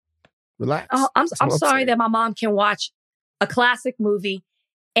mama? Relax. Oh, I'm sorry that my mom can watch a classic movie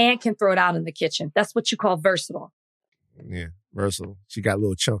and can throw it out in the kitchen. That's what you call versatile. Yeah, versatile. She got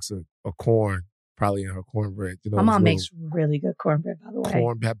little chunks of corn probably in her cornbread. My mom makes really good cornbread, by the way.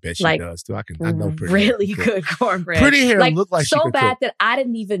 Cornbread, I bet she does too. I know Pretty really Hair good cornbread. Pretty Hair look like so she could bad cook. that I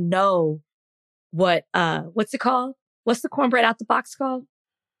didn't even know what's it called? What's the cornbread out the box called?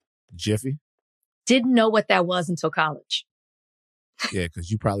 Jiffy. Didn't know what that was until college. Yeah,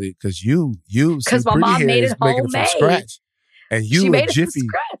 because my mom made it homemade. It from scratch, and she made it from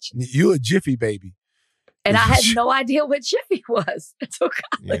scratch. You a Jiffy baby, and I had no idea what Jiffy was until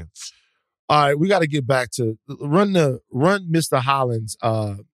college. Yeah. All right, we got to get back to run Mr. Holland's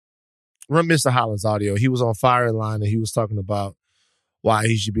audio. He was on Fire Line and he was talking about why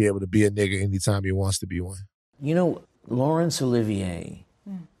he should be able to be a nigga anytime he wants to be one. You know, Laurence Olivier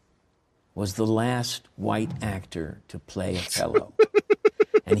was the last white actor to play Othello.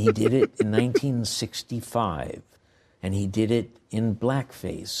 And he did it in 1965 And he did it in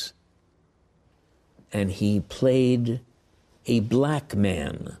blackface. And he played a black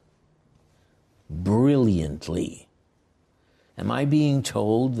man brilliantly. Am I being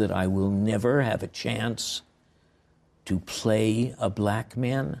told that I will never have a chance to play a black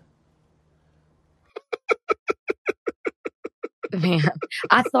man? Man,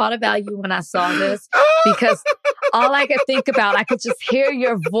 I thought about you when I saw this because all I could think about, I could just hear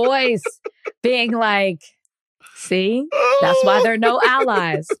your voice being like, see, that's why there are no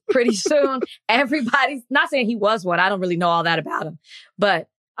allies. Pretty soon, everybody's not saying he was one. I don't really know all that about him, but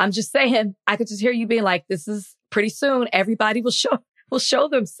I'm just saying I could just hear you being like, this is pretty soon. Everybody will show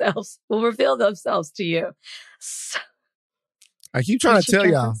themselves, will reveal themselves to you. So, I keep trying to tell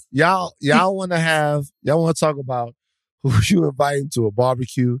y'all want to talk about who you inviting to a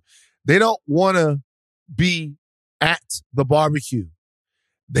barbecue. They don't want to be at the barbecue.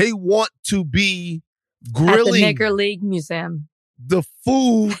 They want to be grilling at the Nigger League Museum. The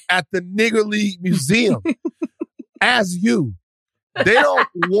food at the Nigger League Museum as you. They don't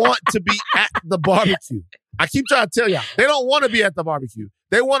want to be at the barbecue. I keep trying to tell y'all, they don't want to be at the barbecue.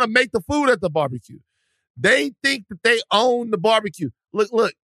 They want to make the food at the barbecue. They think that they own the barbecue.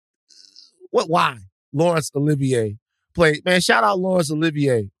 Look. Why? Laurence Olivier played. Man, shout out Laurence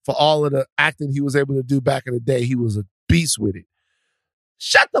Olivier for all of the acting he was able to do back in the day. He was a beast with it.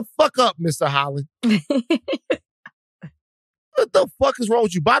 Shut the fuck up, Mr. Holland. What the fuck is wrong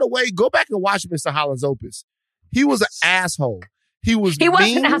with you? By the way, go back and watch Mr. Holland's Opus. He was an asshole. He was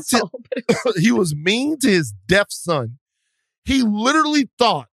an asshole. He was mean to his deaf son. He literally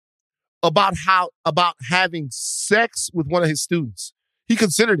thought about having sex with one of his students. He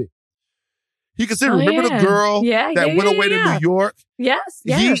considered it. Remember the girl that went away to New York? Yes.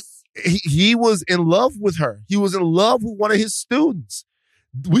 He was in love with her. He was in love with one of his students.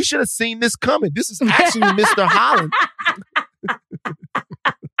 We should have seen this coming. This is actually Mr. Holland.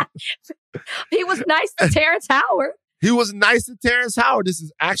 He was nice to Terrence Howard. This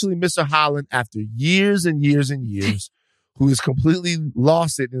is actually Mr. Holland after years and years and years who has completely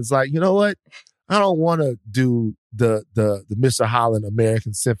lost it and is like, you know what? I don't want to do the Mr. Holland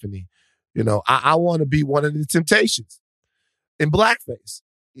American Symphony. You know, I want to be one of the Temptations in blackface.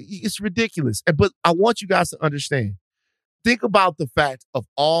 It's ridiculous. But I want you guys to understand. Think about the fact of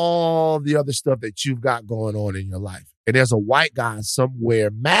all the other stuff that you've got going on in your life. And there's a white guy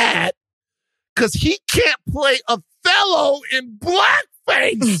somewhere mad because he can't play Othello in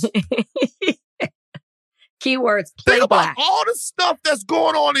blackface. Keywords, play Think black. about all the stuff that's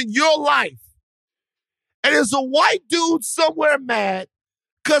going on in your life. And there's a white dude somewhere mad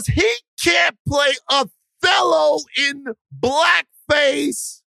because he can't play Othello in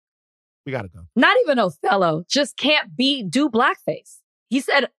blackface. We got to go. Not even Othello. Just can't do blackface. He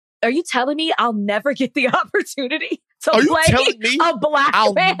said, are you telling me I'll never get the opportunity to play a black man?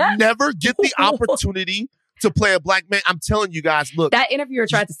 I'll never get the opportunity to play a black man. I'm telling you guys, look. That interviewer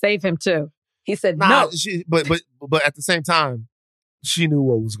tried to save him too. He said no. But at the same time, she knew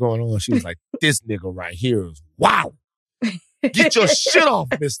what was going on. She was like, this nigga right here is wow. Get your shit off,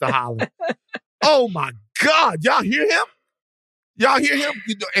 Mr. Holland. Oh my God. Y'all hear him?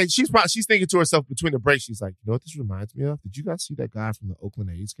 And she's thinking to herself between the breaks, she's like, you know what this reminds me of? Did you guys see that guy from the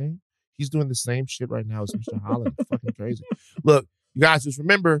Oakland A's game? He's doing the same shit right now as Mr. Holland. It's fucking crazy. Look, you guys just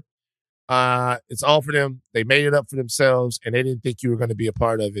remember, it's all for them. They made it up for themselves and they didn't think you were going to be a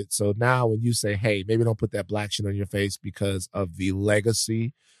part of it. So now when you say, hey, maybe don't put that black shit on your face because of the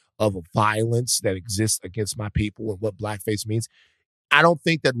legacy of violence that exists against my people and what blackface means. I don't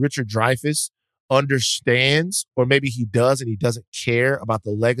think that Richard Dreyfuss understands, or maybe he does and he doesn't care about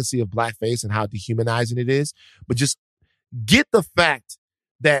the legacy of blackface and how dehumanizing it is, but just get the fact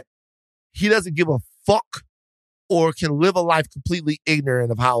that he doesn't give a fuck or can live a life completely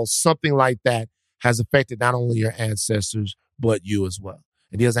ignorant of how something like that has affected not only your ancestors, but you as well.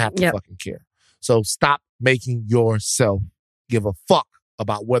 And he doesn't have to fucking care. So stop making yourself give a fuck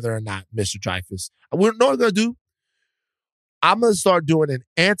about whether or not Mr. Dreyfuss. We're not going to do. I'm going to start doing an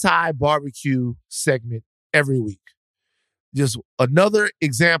anti-barbecue segment every week. Just another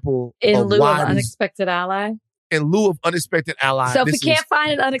example in of lieu of unexpected ally. In lieu of unexpected ally. So if we can't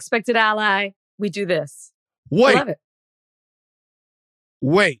find an unexpected ally, we do this. I love it.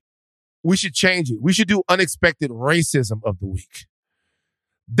 Wait. We should change it. We should do unexpected racism of the week.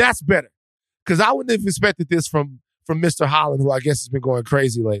 That's better. Because I wouldn't have expected this from Mr. Holland, who I guess has been going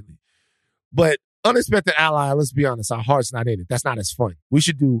crazy lately. But unexpected ally, let's be honest, our heart's not in it. That's not as fun. We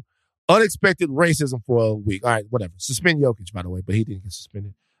should do unexpected racism for a week. All right, whatever. Suspend Jokic, by the way, but he didn't get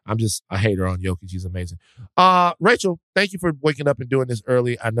suspended. I'm just a hater on Jokic. He's amazing. Rachel, thank you for waking up and doing this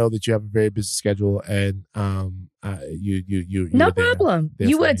early. I know that you have a very busy schedule, and you no problem.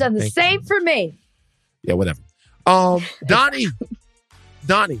 You would have done the same for me. Yeah, whatever.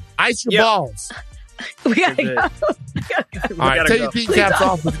 Donnie, ice your balls. We gotta go. All right, take your team caps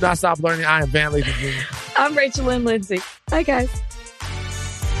off, but do not stop learning. I am Van Lathan Jr. I'm Rachel Lynn Lindsay. Hi, guys.